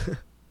 chilling.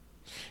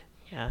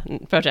 Yeah,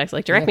 and Bojack's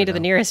like, direct You me never to the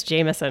know. nearest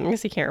Jameson,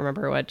 because he can't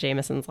remember what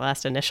Jameson's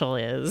last initial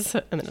is.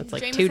 And then it's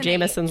like two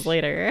Jameson Jamesons H.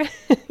 later.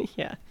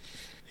 Yeah.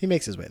 He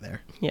makes his way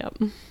there. Yep.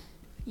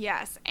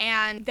 Yes,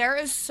 and there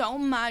is so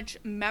much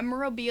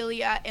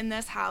memorabilia in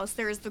this house.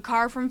 There is the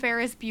car from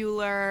Ferris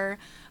Bueller.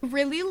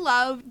 Really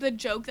love the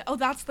joke that,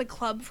 that's the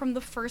club from the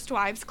First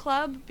Wives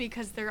Club,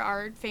 because there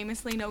are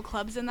famously no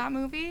clubs in that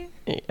movie.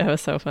 It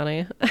was so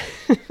funny.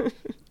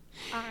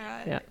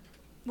 Yeah.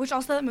 Which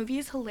also, that movie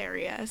is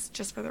hilarious,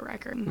 just for the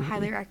record.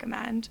 Highly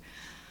recommend.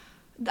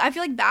 I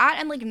feel like that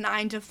and like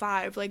 9 to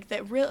 5, like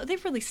they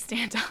really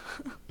stand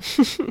up.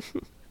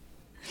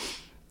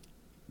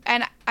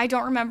 And I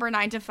don't remember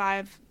 9 to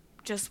 5,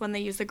 just when they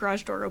use the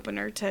garage door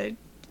opener to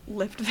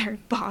lift their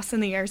boss in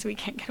the air so he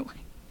can't get away.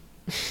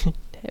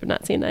 I have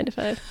not seen 9 to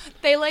 5.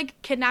 They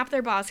like kidnap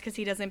their boss because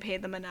he doesn't pay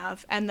them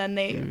enough, and then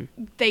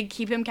they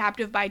keep him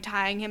captive by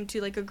tying him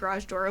to like a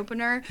garage door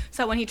opener.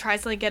 So when he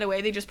tries to like get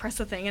away, they just press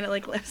the thing and it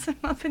like lifts him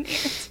up in the air.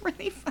 It's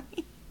really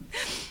funny.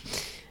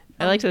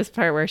 I liked this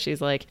part where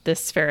she's like,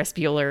 this Ferris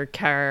Bueller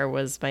car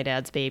was my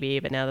dad's baby,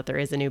 but now that there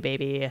is a new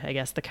baby, I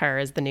guess the car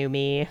is the new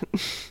me.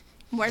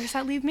 Where does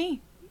that leave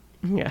me?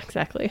 Yeah,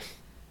 exactly.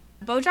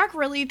 BoJack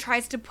really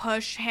tries to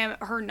push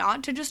her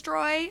not to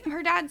destroy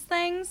her dad's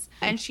things.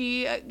 And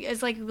she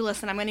is like,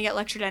 listen, I'm going to get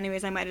lectured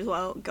anyways. I might as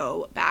well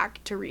go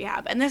back to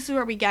rehab. And this is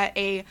where we get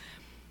a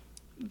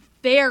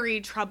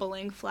very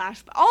troubling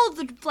flashback. All of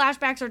the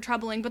flashbacks are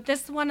troubling, but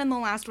this one and the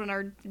last one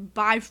are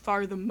by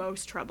far the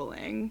most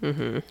troubling.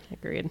 Mm-hmm.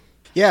 Agreed.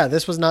 Yeah,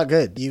 this was not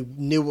good. You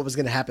knew what was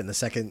going to happen the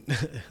second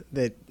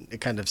that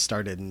it kind of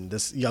started. And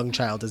this young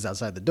child is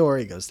outside the door.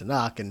 He goes to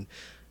knock, and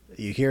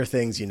you hear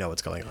things. You know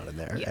what's going on in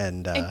there. Yeah,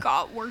 and it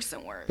got worse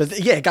and worse. But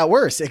it got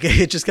worse.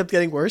 It just kept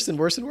getting worse and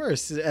worse and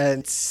worse.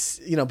 And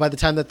by the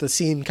time that the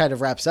scene kind of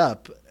wraps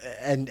up,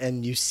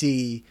 and you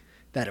see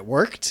that it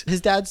worked, his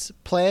dad's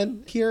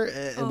plan here,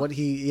 and what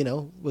he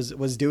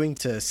was doing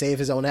to save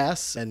his own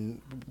ass,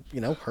 and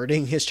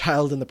hurting his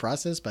child in the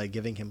process by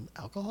giving him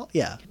alcohol.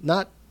 Yeah,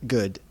 not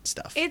good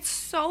stuff. It's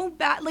so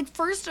bad. Like,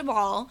 first of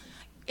all,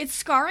 it's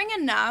scarring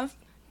enough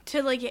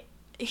to like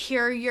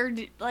hear your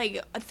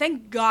like.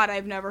 Thank God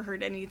I've never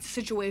heard any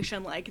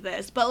situation like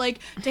this, but like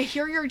to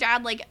hear your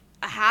dad like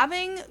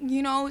having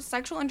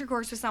sexual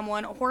intercourse with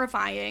someone,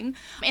 horrifying.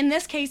 In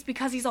this case,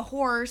 because he's a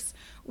horse,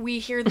 we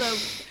hear the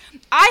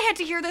I had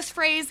to hear this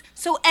phrase,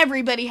 so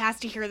everybody has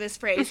to hear this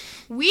phrase.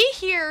 We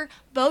hear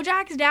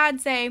BoJack's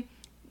dad say,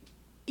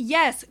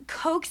 "Yes,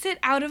 coax it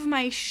out of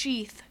my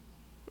sheath."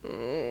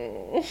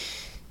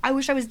 I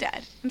wish I was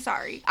dead. I'm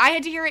sorry. I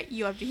had to hear it.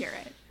 You have to hear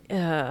it.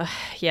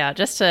 Yeah,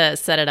 just to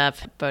set it up,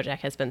 BoJack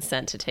has been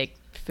sent to take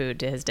food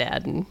to his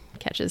dad and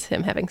catches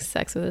him having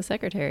sex with his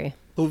secretary,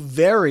 who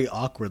very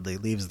awkwardly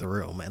leaves the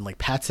room and like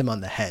pats him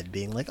on the head,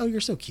 being like, "Oh, you're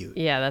so cute."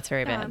 Yeah, that's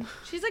very bad.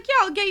 She's like,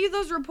 "Yeah, I'll get you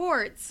those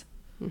reports."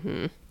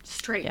 Mm-hmm.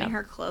 Straightening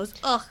her clothes.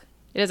 Ugh.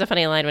 It is a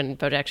funny line when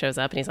BoJack shows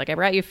up and he's like, "I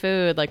brought you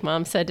food. Like,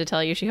 Mom said to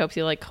tell you she hopes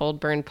you like cold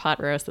burned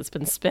pot roast that's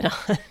been spit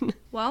on."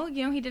 Well,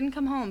 he didn't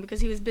come home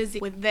because he was busy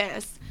with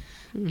this.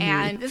 Mm-hmm.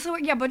 And this is where,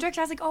 BoJack's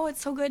dad's like, "Oh,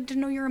 it's so good to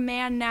know you're a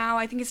man now.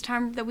 I think it's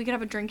time that we could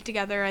have a drink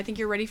together. I think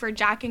you're ready for a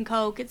Jack and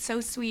Coke. It's so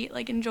sweet.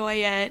 Like, enjoy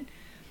it."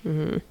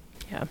 Mm-hmm.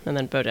 Yeah, and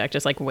then BoJack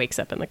just like wakes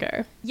up in the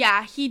car.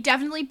 Yeah, he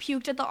definitely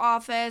puked at the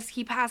office.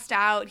 He passed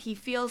out. He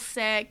feels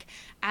sick.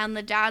 And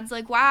the dad's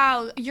like,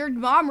 "Wow, your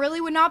mom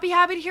really would not be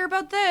happy to hear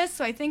about this.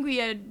 So I think we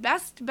had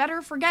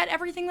better forget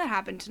everything that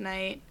happened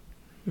tonight."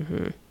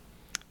 Mm-hmm.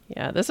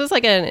 Yeah, this was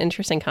like an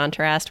interesting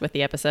contrast with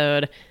the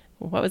episode.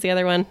 What was the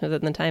other one? Was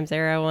it the Times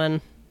Arrow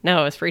one? No,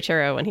 it was Free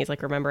Churro when he's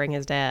like remembering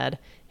his dad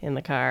in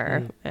the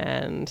car.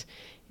 And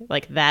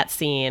like that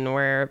scene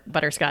where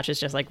Butterscotch is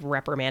just like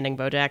reprimanding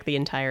BoJack the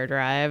entire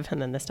drive.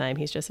 And then this time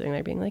he's just sitting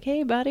there being like,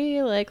 "Hey,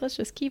 buddy, like, let's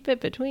just keep it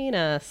between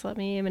us. Let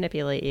me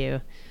manipulate you."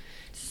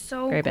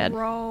 So very bad.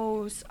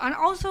 Gross. And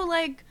also,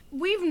 like,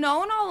 we've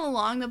known all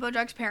along that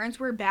BoJack's parents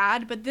were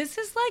bad, but this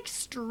is like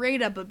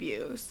straight up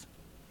abuse.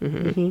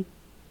 Mm-hmm.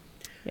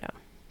 Yeah.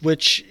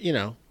 Which,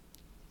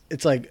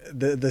 it's like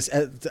this,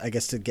 I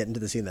guess, to get into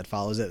the scene that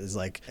follows it is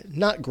like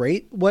not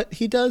great what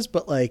he does,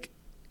 but like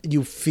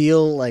you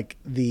feel like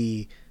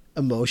the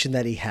emotion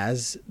that he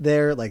has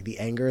there, like the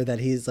anger that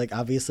he's like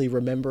obviously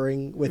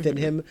remembering within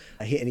him,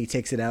 and he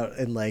takes it out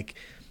and like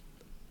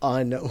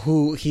on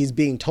who he's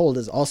being told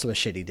is also a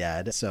shitty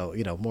dad. So,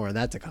 more on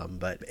that to come,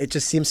 but it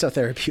just seems so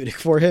therapeutic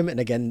for him. And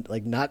again,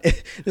 like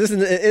this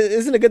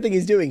isn't a good thing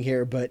he's doing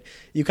here, but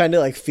you kind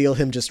of like feel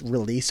him just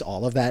release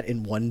all of that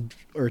in one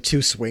or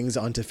two swings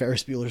onto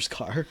Ferris Bueller's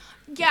car.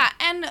 Yeah.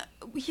 And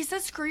he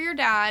says, "Screw your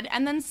dad,"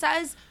 and then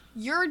says,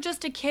 "You're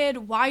just a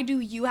kid. Why do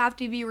you have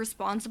to be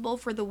responsible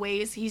for the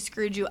ways he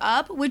screwed you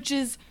up?" Which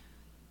is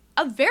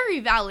a very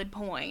valid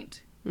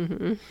point.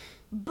 Mm-hmm.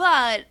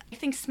 But I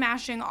think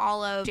smashing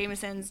all of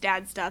Jameson's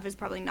dad's stuff is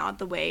probably not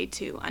the way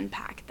to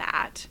unpack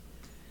that.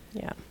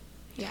 Yeah.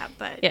 Yeah,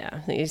 but...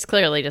 Yeah, he's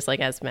clearly just like,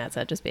 as Matt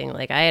said, just being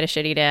like, "I had a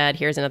shitty dad,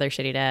 here's another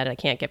shitty dad, I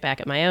can't get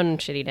back at my own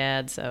shitty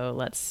dad, so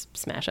let's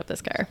smash up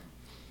this car."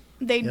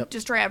 They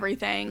destroy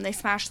everything, they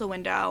smash the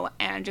window,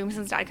 and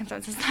Jameson's dad comes out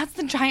and says, "That's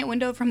the giant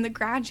window from The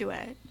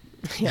Graduate."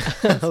 Yeah.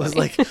 I was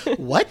like,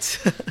 what?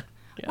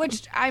 Yeah.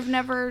 Which I've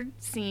never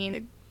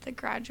seen The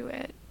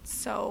Graduate,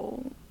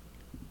 so...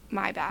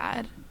 my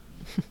bad.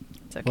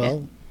 It's okay.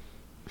 Well,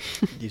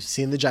 you've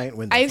seen the giant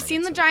window. I've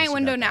seen the giant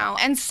window now.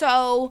 And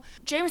so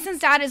Jameson's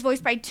dad is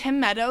voiced by Tim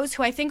Meadows,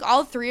 who I think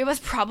all three of us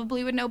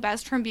probably would know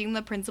best from being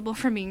the principal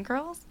for Mean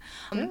Girls.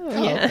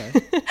 Yeah.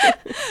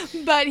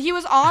 But he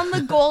was on the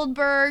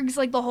Goldbergs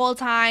like the whole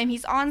time.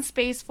 He's on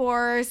Space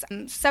Force,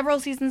 several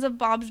seasons of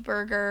Bob's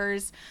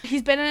Burgers.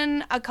 He's been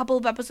in a couple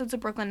of episodes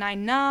of Brooklyn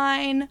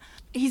Nine-Nine.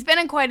 He's been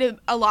in quite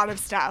a lot of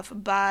stuff,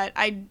 but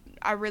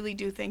I really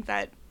do think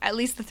that at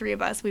least the three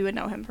of us, we would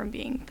know him from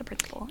being the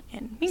principal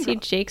in Mean Girls. See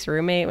Jake's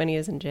roommate when he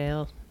was in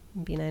jail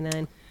in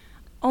B99.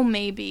 Oh,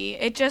 maybe.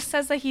 It just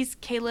says that he's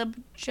Caleb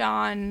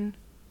John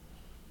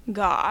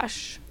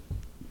Gosh.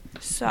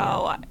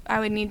 So I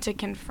would need to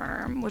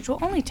confirm, which will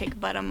only take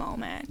but a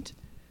moment.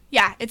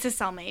 Yeah, it's his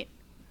cellmate.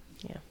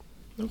 Yeah.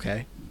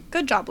 Okay.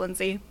 Good job,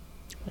 Lindsay.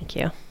 Thank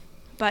you.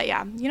 But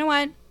yeah, you know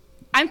what?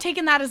 I'm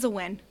taking that as a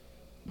win.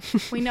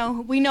 We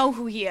know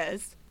who he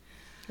is.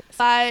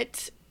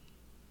 But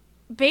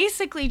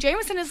basically,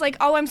 Jameson is like,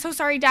 oh, I'm so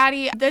sorry,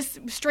 Daddy. This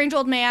strange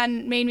old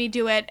man made me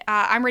do it.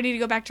 I'm ready to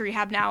go back to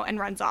rehab now, and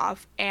runs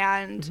off.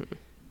 And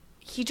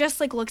he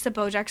just like looks at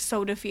Bojack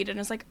so defeated and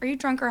is like, are you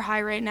drunk or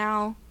high right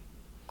now?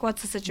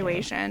 What's the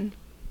situation? Yeah.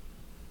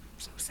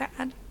 So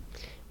sad.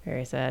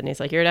 Very sad. And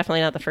he's like, you're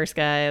definitely not the first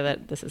guy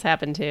that this has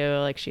happened to.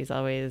 Like, she's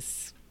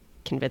always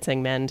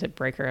convincing men to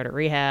break her out of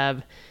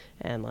rehab.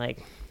 And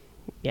like,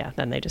 yeah,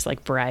 then they just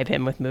like bribe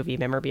him with movie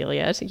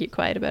memorabilia to keep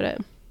quiet about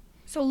it.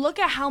 So look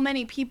at how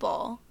many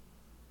people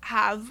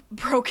have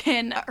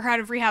broken her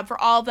out of rehab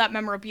for all of that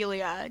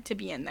memorabilia to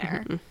be in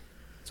there.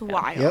 It's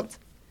wild. Yep.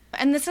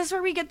 And this is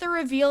where we get the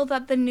reveal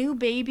that the new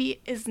baby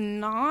is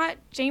not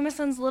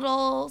Jameson's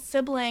little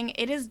sibling.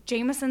 It is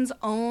Jameson's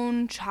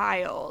own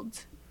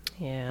child.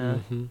 Yeah.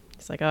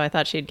 It's like, oh, I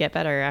thought she'd get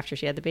better after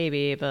she had the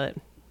baby, but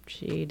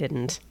she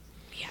didn't.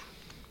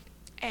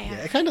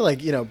 Yeah, it kind of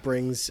like, you know,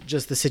 brings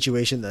just the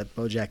situation that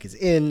Bojack is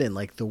in, and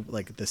like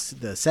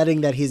the setting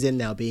that he's in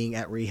now, being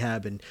at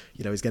rehab, and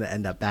you know he's going to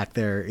end up back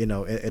there, you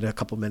know, in a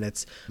couple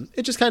minutes.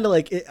 It just kind of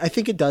like I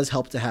think it does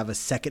help to have a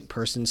second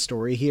person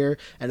story here,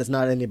 and it's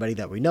not anybody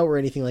that we know or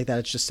anything like that.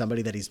 It's just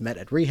somebody that he's met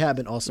at rehab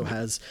and also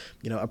has,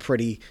 you know, a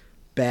pretty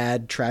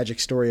bad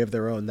tragic story of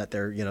their own that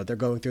they're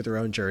going through their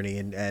own journey,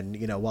 and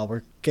you know, while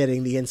we're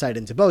getting the insight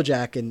into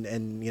Bojack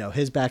and you know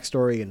his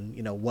backstory and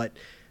you know what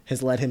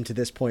has led him to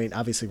this point.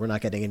 Obviously, we're not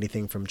getting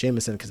anything from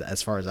Jameson because,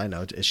 as far as I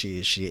know, is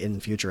she in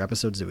future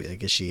episodes?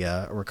 Is she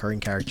a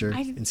recurring character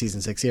in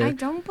season 6 here? I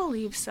don't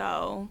believe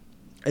so.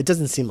 It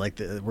doesn't seem like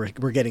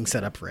we're getting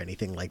set up for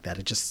anything like that.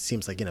 It just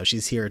seems like, you know,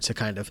 she's here to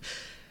kind of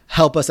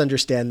help us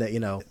understand that, you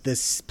know,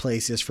 this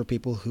place is for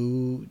people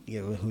who,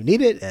 you know, who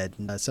need it,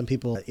 and some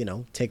people, you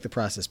know, take the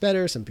process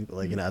better. Some people,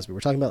 like, you know, as we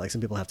were talking about, like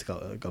some people have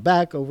to go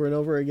back over and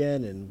over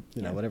again, and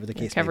you know, whatever the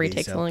case may be. Recovery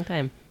takes a long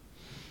time.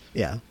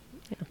 Yeah.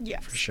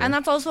 Yes. For sure. And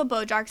that's also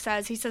what Bojack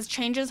says. He says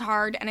change is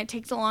hard and it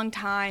takes a long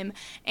time.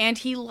 And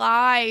he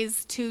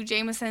lies to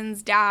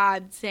Jameson's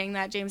dad, saying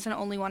that Jameson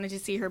only wanted to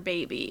see her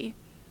baby.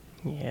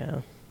 Yeah.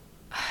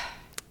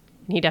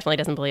 He definitely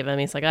doesn't believe him.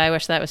 He's like, I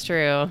wish that was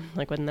true.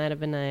 Like, wouldn't that have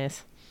been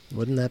nice?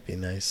 Wouldn't that be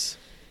nice?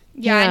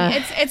 Yeah,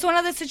 and it's one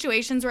of the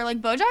situations where,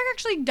 like, Bojack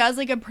actually does,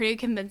 like, a pretty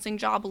convincing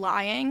job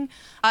lying.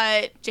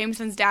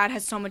 Jameson's dad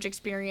has so much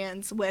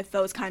experience with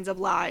those kinds of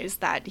lies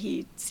that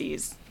he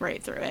sees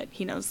right through it.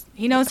 He knows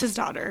his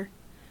daughter.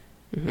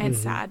 And it's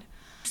sad.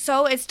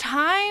 So it's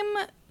time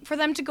for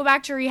them to go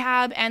back to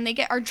rehab, and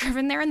they are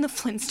driven there in the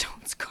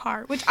Flintstones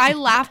car, which I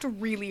laughed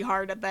really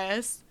hard at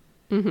this.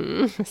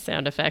 The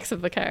sound effects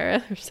of the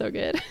car are so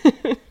good.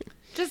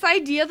 Just the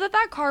idea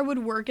that car would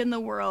work in the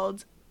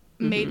world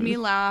made me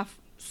laugh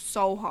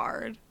so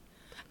hard.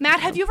 Matt,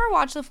 have you ever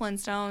watched the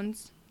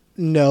Flintstones?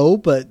 No,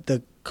 but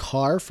the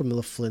car from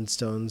the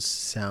Flintstones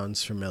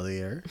sounds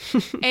familiar.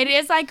 It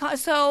is like,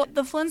 so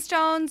the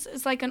Flintstones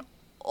is like an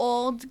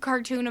old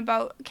cartoon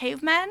about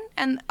cavemen,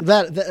 and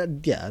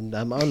yeah,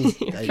 I'm on.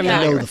 I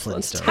know the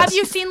Flintstones. have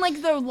you seen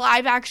like the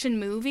live action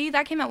movie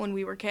that came out when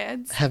we were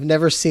kids? Have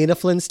never seen a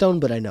Flintstone,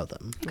 but I know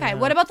them. Okay,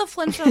 what about the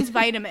Flintstones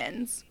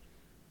vitamins?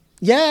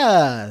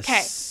 Yes.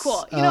 Okay,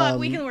 cool. You know what?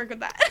 We can work with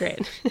that.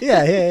 Great.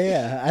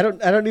 Yeah. I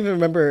don't even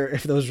remember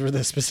if those were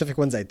the specific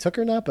ones I took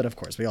or not, but of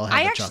course we all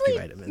have the chalky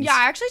vitamins. Yeah,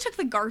 I actually took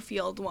the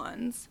Garfield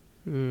ones.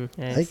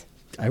 Nice.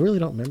 I really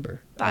don't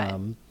remember. But I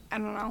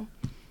don't know.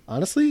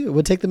 Honestly, it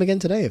would take them again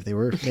today if they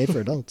were made for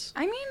adults.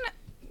 I mean,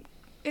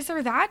 is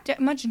there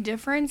that much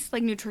difference,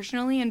 like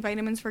nutritionally, in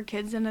vitamins for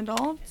kids and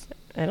adults?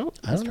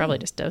 It's probably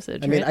just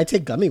dosage. I mean, right? I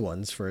take gummy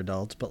ones for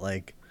adults, but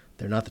like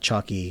they're not the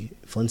chalky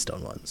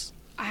Flintstone ones.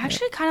 I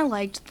actually kind of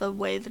liked the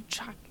way the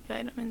chalky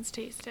vitamins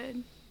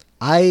tasted.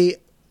 I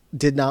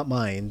did not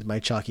mind my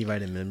chalky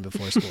vitamin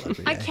before school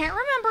every day. I can't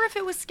remember if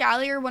it was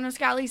Scally or one of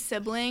Scally's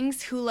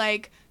siblings who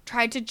like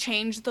tried to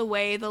change the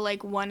way the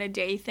like one a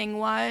day thing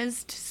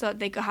was so that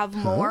they could have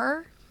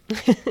more.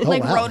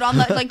 Like wow. wrote on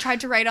the like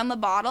tried to write on the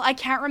bottle. I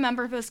can't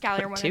remember if it was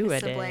Scally or one of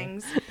his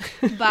siblings.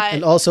 But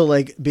And also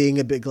like being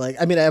a big like,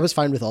 I mean, I was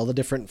fine with all the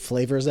different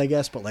flavors, I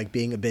guess, but like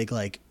being a big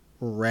like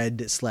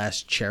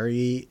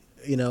red/cherry,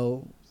 you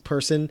know,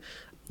 person,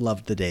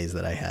 loved the days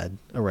that I had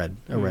a red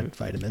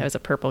vitamin. I was a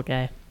purple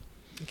guy.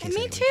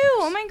 me too.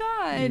 Oh my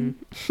god.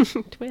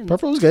 Twins.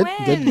 Purple was good.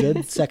 Twins.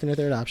 Good second or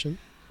third option.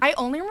 I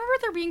only remember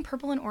there being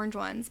purple and orange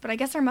ones, but I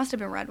guess there must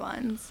have been red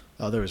ones.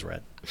 Oh, there was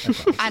red.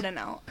 I don't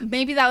know.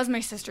 Maybe that was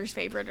my sister's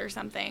favorite or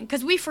something.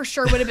 Because we for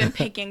sure would have been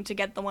picking to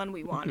get the one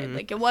we wanted.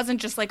 Like, it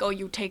wasn't just like, oh,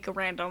 you take a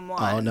random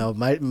one. Oh, no.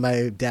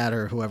 My dad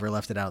or whoever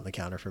left it out on the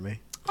counter for me.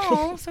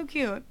 Oh, so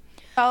cute.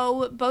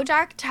 So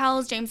Bojack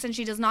tells Jameson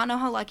she does not know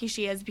how lucky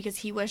she is because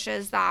he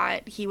wishes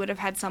that he would have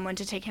had someone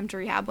to take him to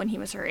rehab when he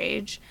was her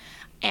age.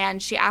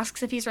 And she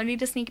asks if he's ready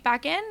to sneak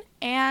back in.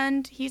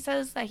 And he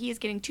says that he is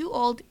getting too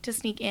old to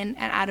sneak in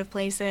and out of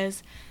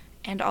places.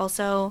 And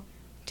also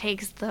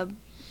takes the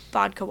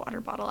vodka water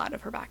bottle out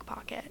of her back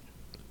pocket.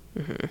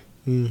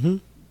 She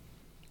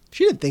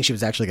didn't think she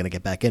was actually going to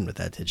get back in with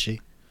that, did she?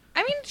 I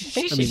I mean,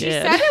 she she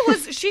did.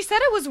 said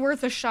it was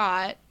worth a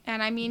shot,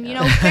 and I mean,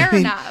 fair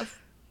enough.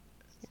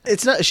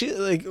 It's not she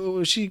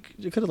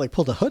could have like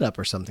pulled a hood up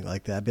or something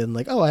like that. Been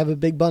like, oh, I have a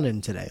big bun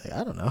in today. Like,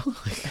 I don't know.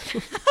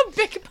 A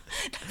big.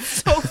 That's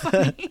so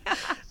funny.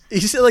 You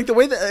see, like the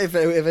way that if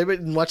anybody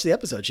didn't watch the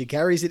episode, she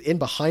carries it in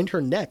behind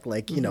her neck,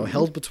 like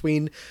held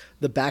between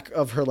the back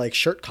of her like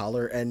shirt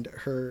collar and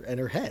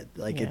her head.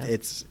 Like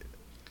it's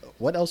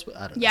what else?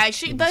 I don't know. Yeah,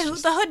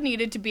 the hood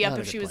needed to be up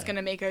if she was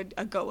gonna make a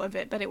go of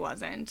it, but it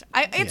wasn't.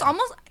 I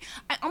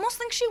almost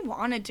think she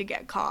wanted to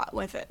get caught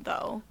with it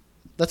though.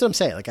 That's what I'm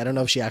saying. Like, I don't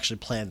know if she actually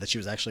planned that she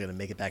was actually going to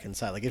make it back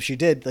inside. Like, if she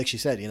did, like she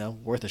said,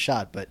 worth a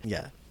shot. But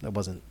yeah, it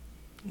wasn't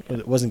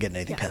getting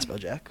anything past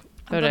BoJack.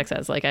 BoJack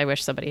says, like, I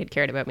wish somebody had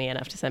cared about me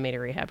enough to send me to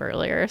rehab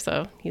earlier.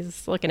 So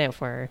he's looking out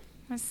for her.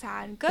 That's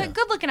sad. Good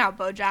looking out,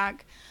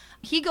 BoJack.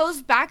 He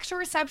goes back to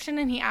reception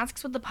and he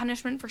asks what the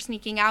punishment for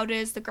sneaking out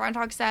is. The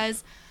groundhog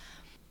says,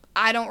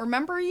 I don't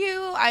remember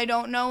you. I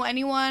don't know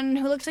anyone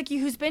who looks like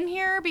you who's been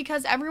here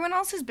because everyone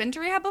else who's been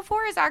to rehab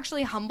before is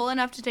actually humble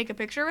enough to take a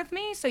picture with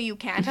me. So you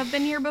can't have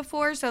been here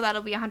before. So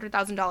that'll be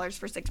 $100,000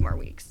 for 6 more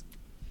weeks.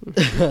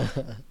 You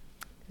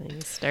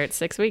start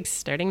 6 weeks,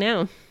 starting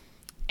now.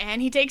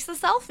 And he takes the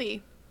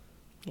selfie.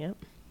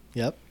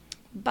 Yep.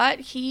 But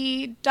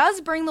he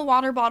does bring the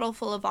water bottle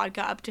full of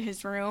vodka up to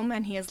his room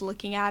and he is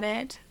looking at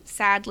it,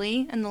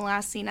 sadly, in the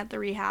last scene at the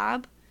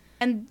rehab.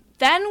 And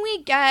then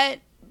we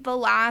get the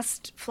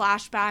last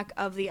flashback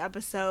of the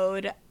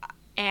episode,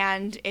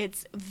 and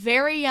it's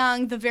very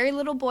young, the very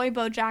little boy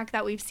BoJack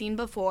that we've seen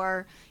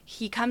before.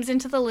 He comes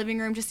into the living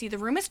room to see the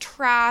room is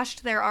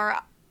trashed. There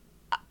are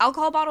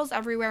alcohol bottles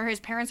everywhere. His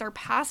parents are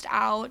passed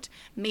out.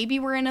 Maybe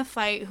we're in a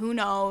fight. Who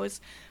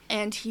knows?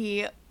 And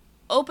he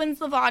opens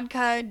the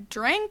vodka,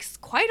 drinks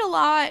quite a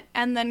lot,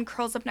 and then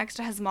curls up next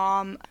to his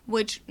mom,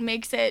 which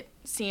makes it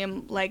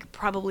seem like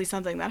probably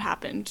something that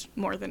happened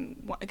more than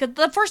one. Because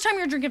the first time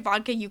you're drinking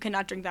vodka, you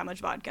cannot drink that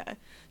much vodka.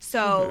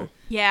 So,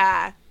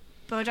 yeah.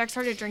 BoJack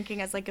started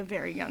drinking as, like, a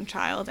very young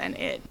child, and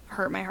it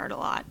hurt my heart a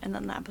lot. And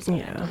then the episode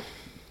ended.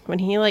 When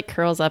he, like,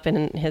 curls up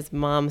in his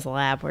mom's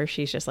lap where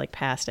she's just, like,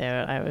 passed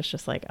out, I was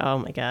just like, oh,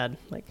 my God.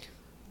 Like,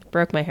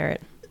 broke my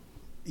heart.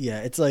 Yeah,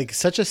 it's, like,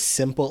 such a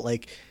simple,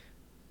 like...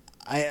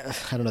 I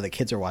don't know that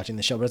kids are watching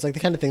the show, but it's like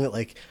the kind of thing that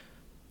like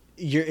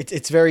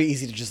it's very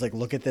easy to just like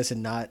look at this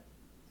and not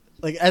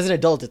like as an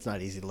adult, it's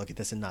not easy to look at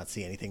this and not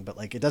see anything, but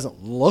like it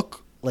doesn't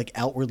look like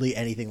outwardly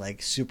anything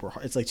like super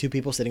hard. It's like two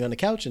people sitting on a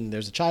couch and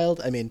there's a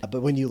child. I mean,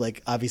 but when you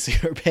like obviously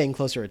are paying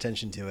closer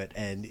attention to it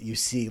and you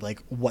see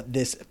like what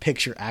this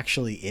picture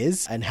actually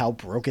is and how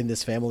broken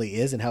this family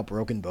is and how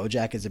broken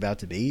BoJack is about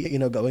to be,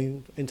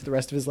 going into the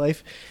rest of his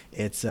life,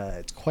 it's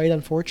quite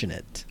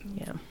unfortunate.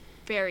 Yeah.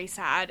 Very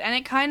sad. And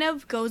it kind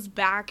of goes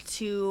back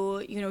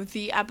to,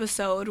 the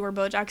episode where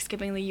BoJack's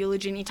giving the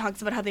eulogy and he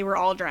talks about how they were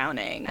all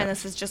drowning. And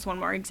this is just one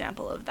more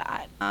example of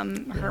that.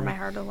 Hurt my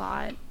heart a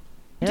lot.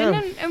 Yeah.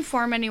 Didn't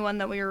inform anyone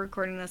that we were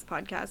recording this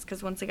podcast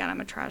because once again,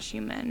 I'm a trash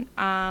human.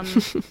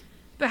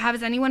 But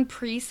has anyone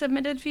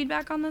pre-submitted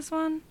feedback on this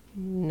one?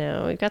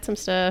 No, we've got some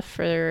stuff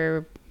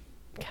for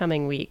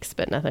coming weeks,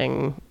 but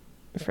nothing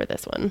for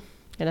this one.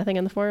 And nothing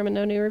in the forum and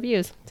no new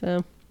reviews.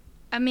 So...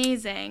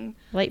 Amazing.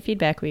 Light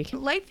feedback week.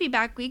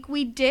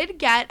 We did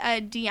get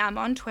a DM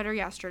on Twitter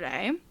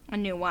yesterday, a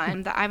new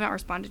one that I haven't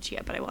responded to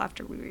yet, but I will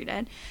after we read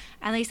it.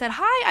 And they said,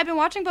 hi, I've been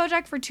watching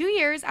BoJack for 2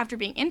 years after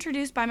being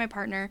introduced by my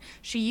partner.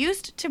 She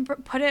used to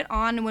put it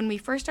on when we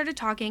first started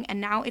talking,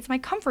 and now it's my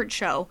comfort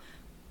show.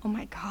 Oh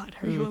my God,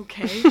 are you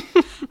okay?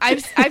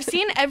 I've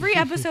seen every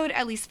episode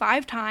at least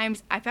 5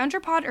 times. I found your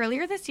pod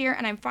earlier this year,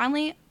 and I'm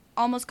finally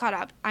almost caught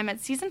up. I'm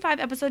at season 5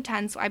 episode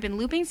 10, so I've been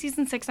looping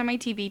season 6 on my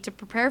TV to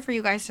prepare for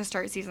you guys to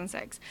start season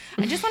 6.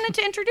 I just wanted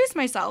to introduce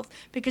myself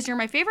because you're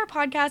my favorite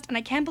podcast and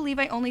I can't believe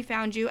I only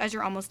found you as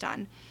you're almost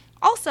done.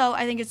 Also,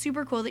 I think it's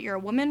super cool that you're a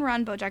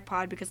woman-run BoJack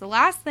pod because the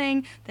last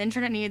thing the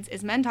internet needs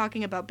is men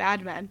talking about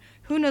bad men.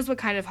 Who knows what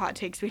kind of hot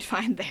takes we'd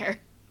find there.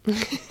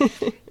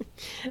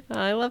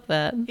 I love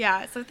that.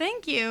 Yeah, so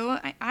thank you.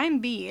 I'm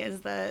B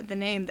is the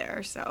name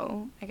there,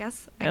 so I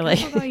guess I'll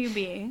call you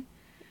B.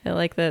 I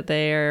like that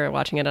they are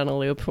watching it on a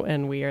loop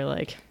and we are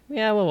like,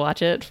 yeah, we'll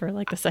watch it for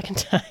like the second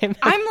time.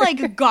 I'm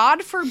like,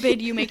 God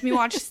forbid you make me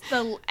watch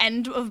the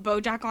end of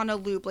BoJack on a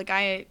loop. Like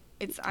I'm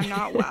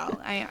not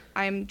well.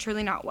 I'm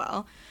truly not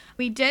well.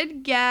 We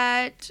did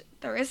get,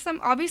 there was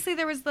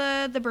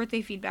the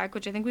birthday feedback,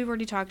 which I think we've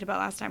already talked about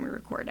last time we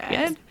recorded.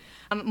 Yes.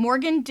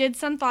 Morgan did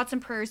send thoughts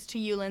and prayers to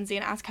you, Lindsay,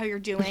 and ask how you're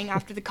doing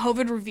after the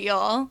COVID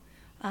reveal.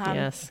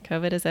 Yes,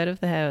 COVID is out of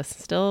the house.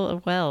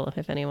 Still well,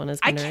 if anyone is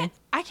wondering.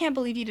 I can't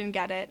believe you didn't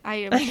get it. I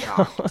am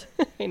shocked.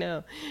 I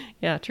know.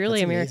 Yeah,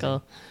 truly a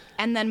miracle.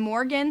 And then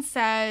Morgan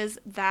says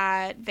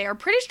that they are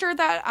pretty sure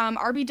that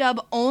RB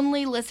Dub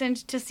only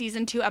listened to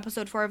season 2,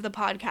 episode 4 of the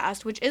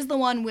podcast, which is the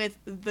one with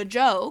the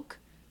joke.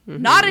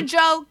 Mm-hmm. Not a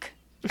joke.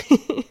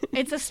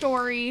 It's a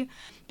story.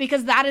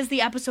 Because that is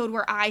the episode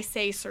where I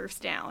say surfs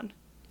down.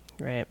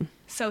 Right.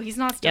 So he's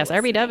not still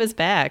listening. RB Dub is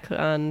back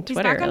on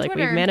Twitter. Back on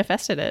Twitter. We've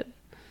manifested it.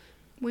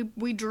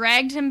 We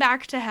dragged him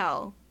back to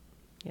hell.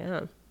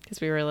 Yeah. because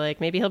we were like,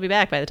 maybe he'll be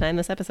back by the time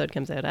this episode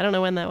comes out. I don't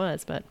know when that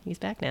was, but he's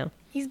back now.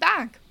 He's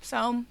back.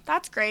 So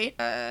that's great.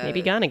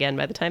 Maybe gone again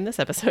by the time this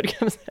episode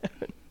comes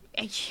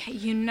out.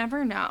 You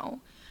never know.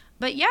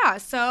 But yeah,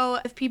 so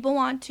if people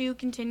want to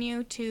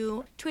continue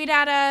to tweet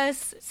at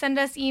us, send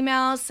us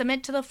emails,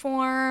 submit to the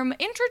form,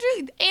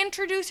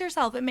 introduce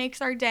yourself. It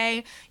makes our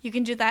day. You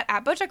can do that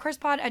at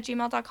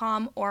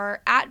bojackhorsepod@gmail.com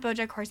or at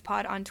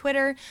bojackhorsepod on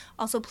Twitter.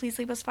 Also, please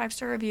leave us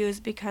 5-star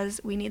reviews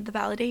because we need the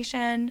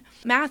validation.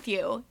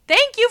 Matthew,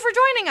 thank you for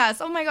joining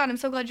us. Oh my God, I'm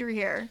so glad you were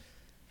here.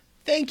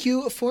 Thank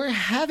you for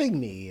having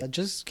me.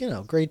 Just,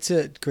 great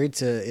to,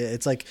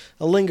 it's like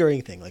a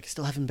lingering thing. Like, I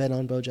still haven't been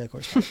on BoJack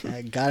Horseman.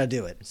 I gotta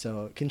do it.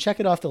 So can check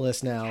it off the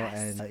list now.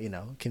 Yes.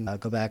 And, can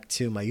go back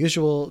to my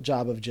usual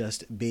job of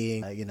just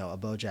being, a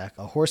BoJack,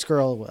 a horse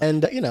girl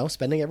and,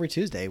 spending every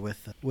Tuesday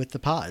with the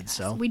pod. Yes.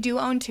 So we do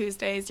own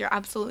Tuesdays. You're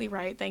absolutely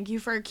right. Thank you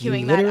for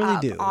queuing that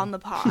up on the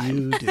pod.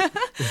 You do.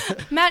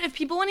 Matt, if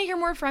people want to hear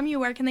more from you,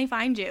 where can they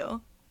find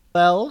you?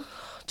 Well,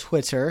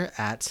 Twitter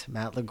at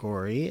Matt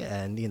Liguori,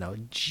 and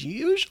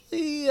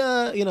usually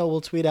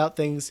we'll tweet out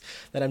things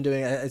that I'm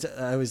doing. I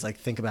always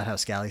think about how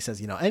Scally says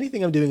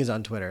anything I'm doing is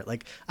on Twitter.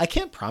 I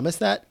can't promise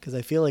that because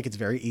I feel like it's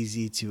very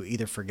easy to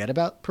either forget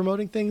about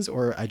promoting things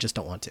or I just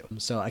don't want to.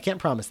 So I can't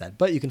promise that,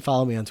 but you can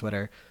follow me on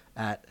Twitter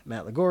at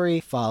Matt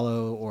Liguori.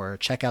 Follow or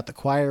check out the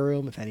Choir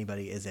Room if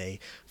anybody is a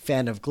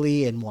fan of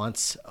Glee and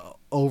wants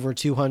over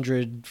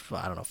 200,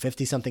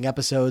 50 something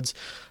episodes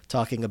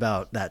talking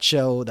about that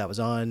show that was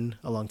on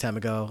a long time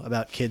ago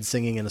about kids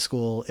singing in a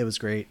school. It was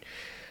great.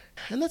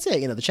 And that's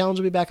it. The challenge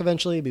will be back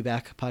eventually. Be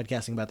back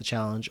podcasting about the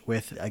challenge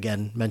with,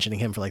 again, mentioning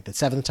him for the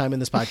 7th time in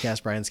this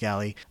podcast, Brian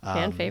Scally.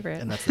 Fan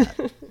favorite. And that's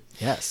that.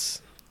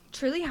 Yes.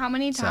 Truly, how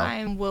many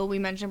times will we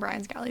mention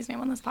Brian Scally's name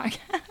on this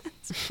podcast?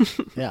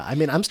 Yeah,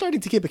 I'm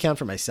starting to keep account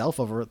for myself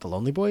over at the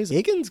Lonely Boys.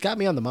 Egan's got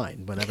me on the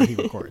mind whenever he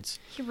records.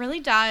 He really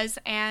does,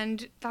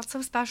 and that's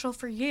so special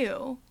for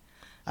you.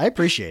 I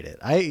appreciate it.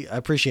 I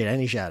appreciate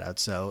any shout out.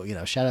 So,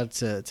 shout out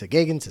to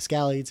Gagan, to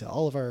Scally, to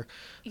all of our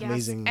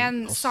amazing...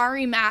 And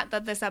sorry, Matt,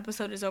 that this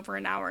episode is over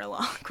an hour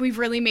long. We've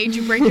really made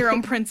you break your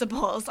own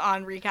principles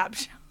on recap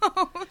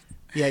shows.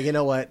 Yeah, you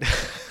know what?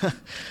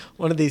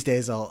 One of these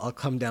days I'll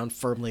come down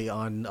firmly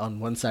on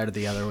one side or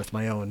the other with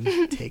my own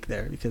take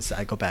there because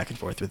I go back and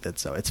forth with it,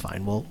 so it's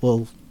fine.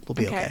 We'll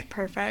be okay.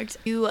 Perfect.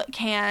 You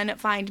can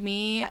find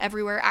me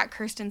everywhere at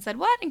Kirsten Said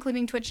What,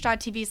 including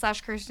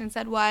twitch.tv/Kirsten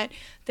Said What.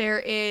 There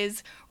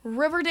is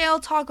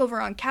Riverdale talk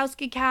over on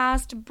Kowski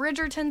Cast,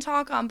 Bridgerton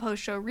talk on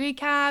post-show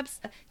recaps,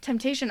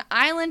 Temptation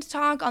Island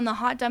talk on the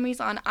Hot Dummies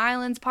on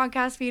Islands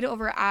podcast feed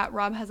over at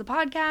Rob Has a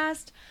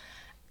Podcast.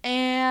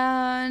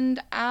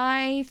 And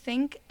I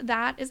think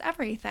that is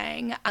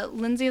everything.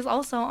 Lindsay is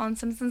also on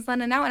Simpsons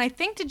Then and Now. And I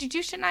think, did you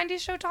do Shit 90s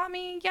Show Taught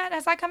Me yet?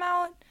 Has that come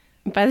out?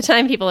 By the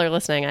time people are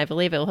listening, I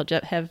believe it will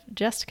have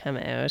just come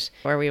out,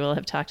 where we will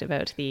have talked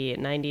about the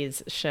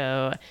 90s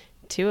show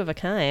Two of a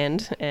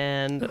Kind,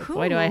 and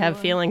boy, do I have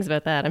feelings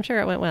about that. I'm sure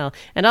it went well.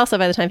 And also,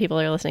 by the time people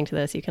are listening to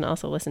this, you can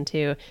also listen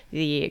to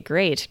the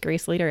great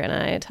Grace Leader and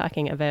I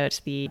talking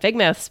about the Big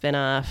Mouth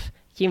spinoff,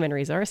 Human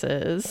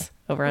Resources,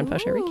 over on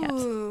Post Show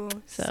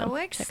Recaps. So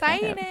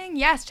exciting.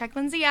 Yes, check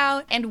Lindsay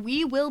out. And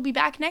we will be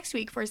back next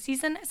week for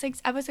Season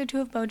 6, Episode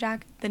 2 of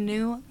BoJack, The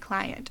New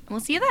Client. And we'll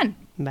see you then.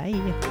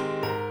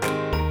 Bye.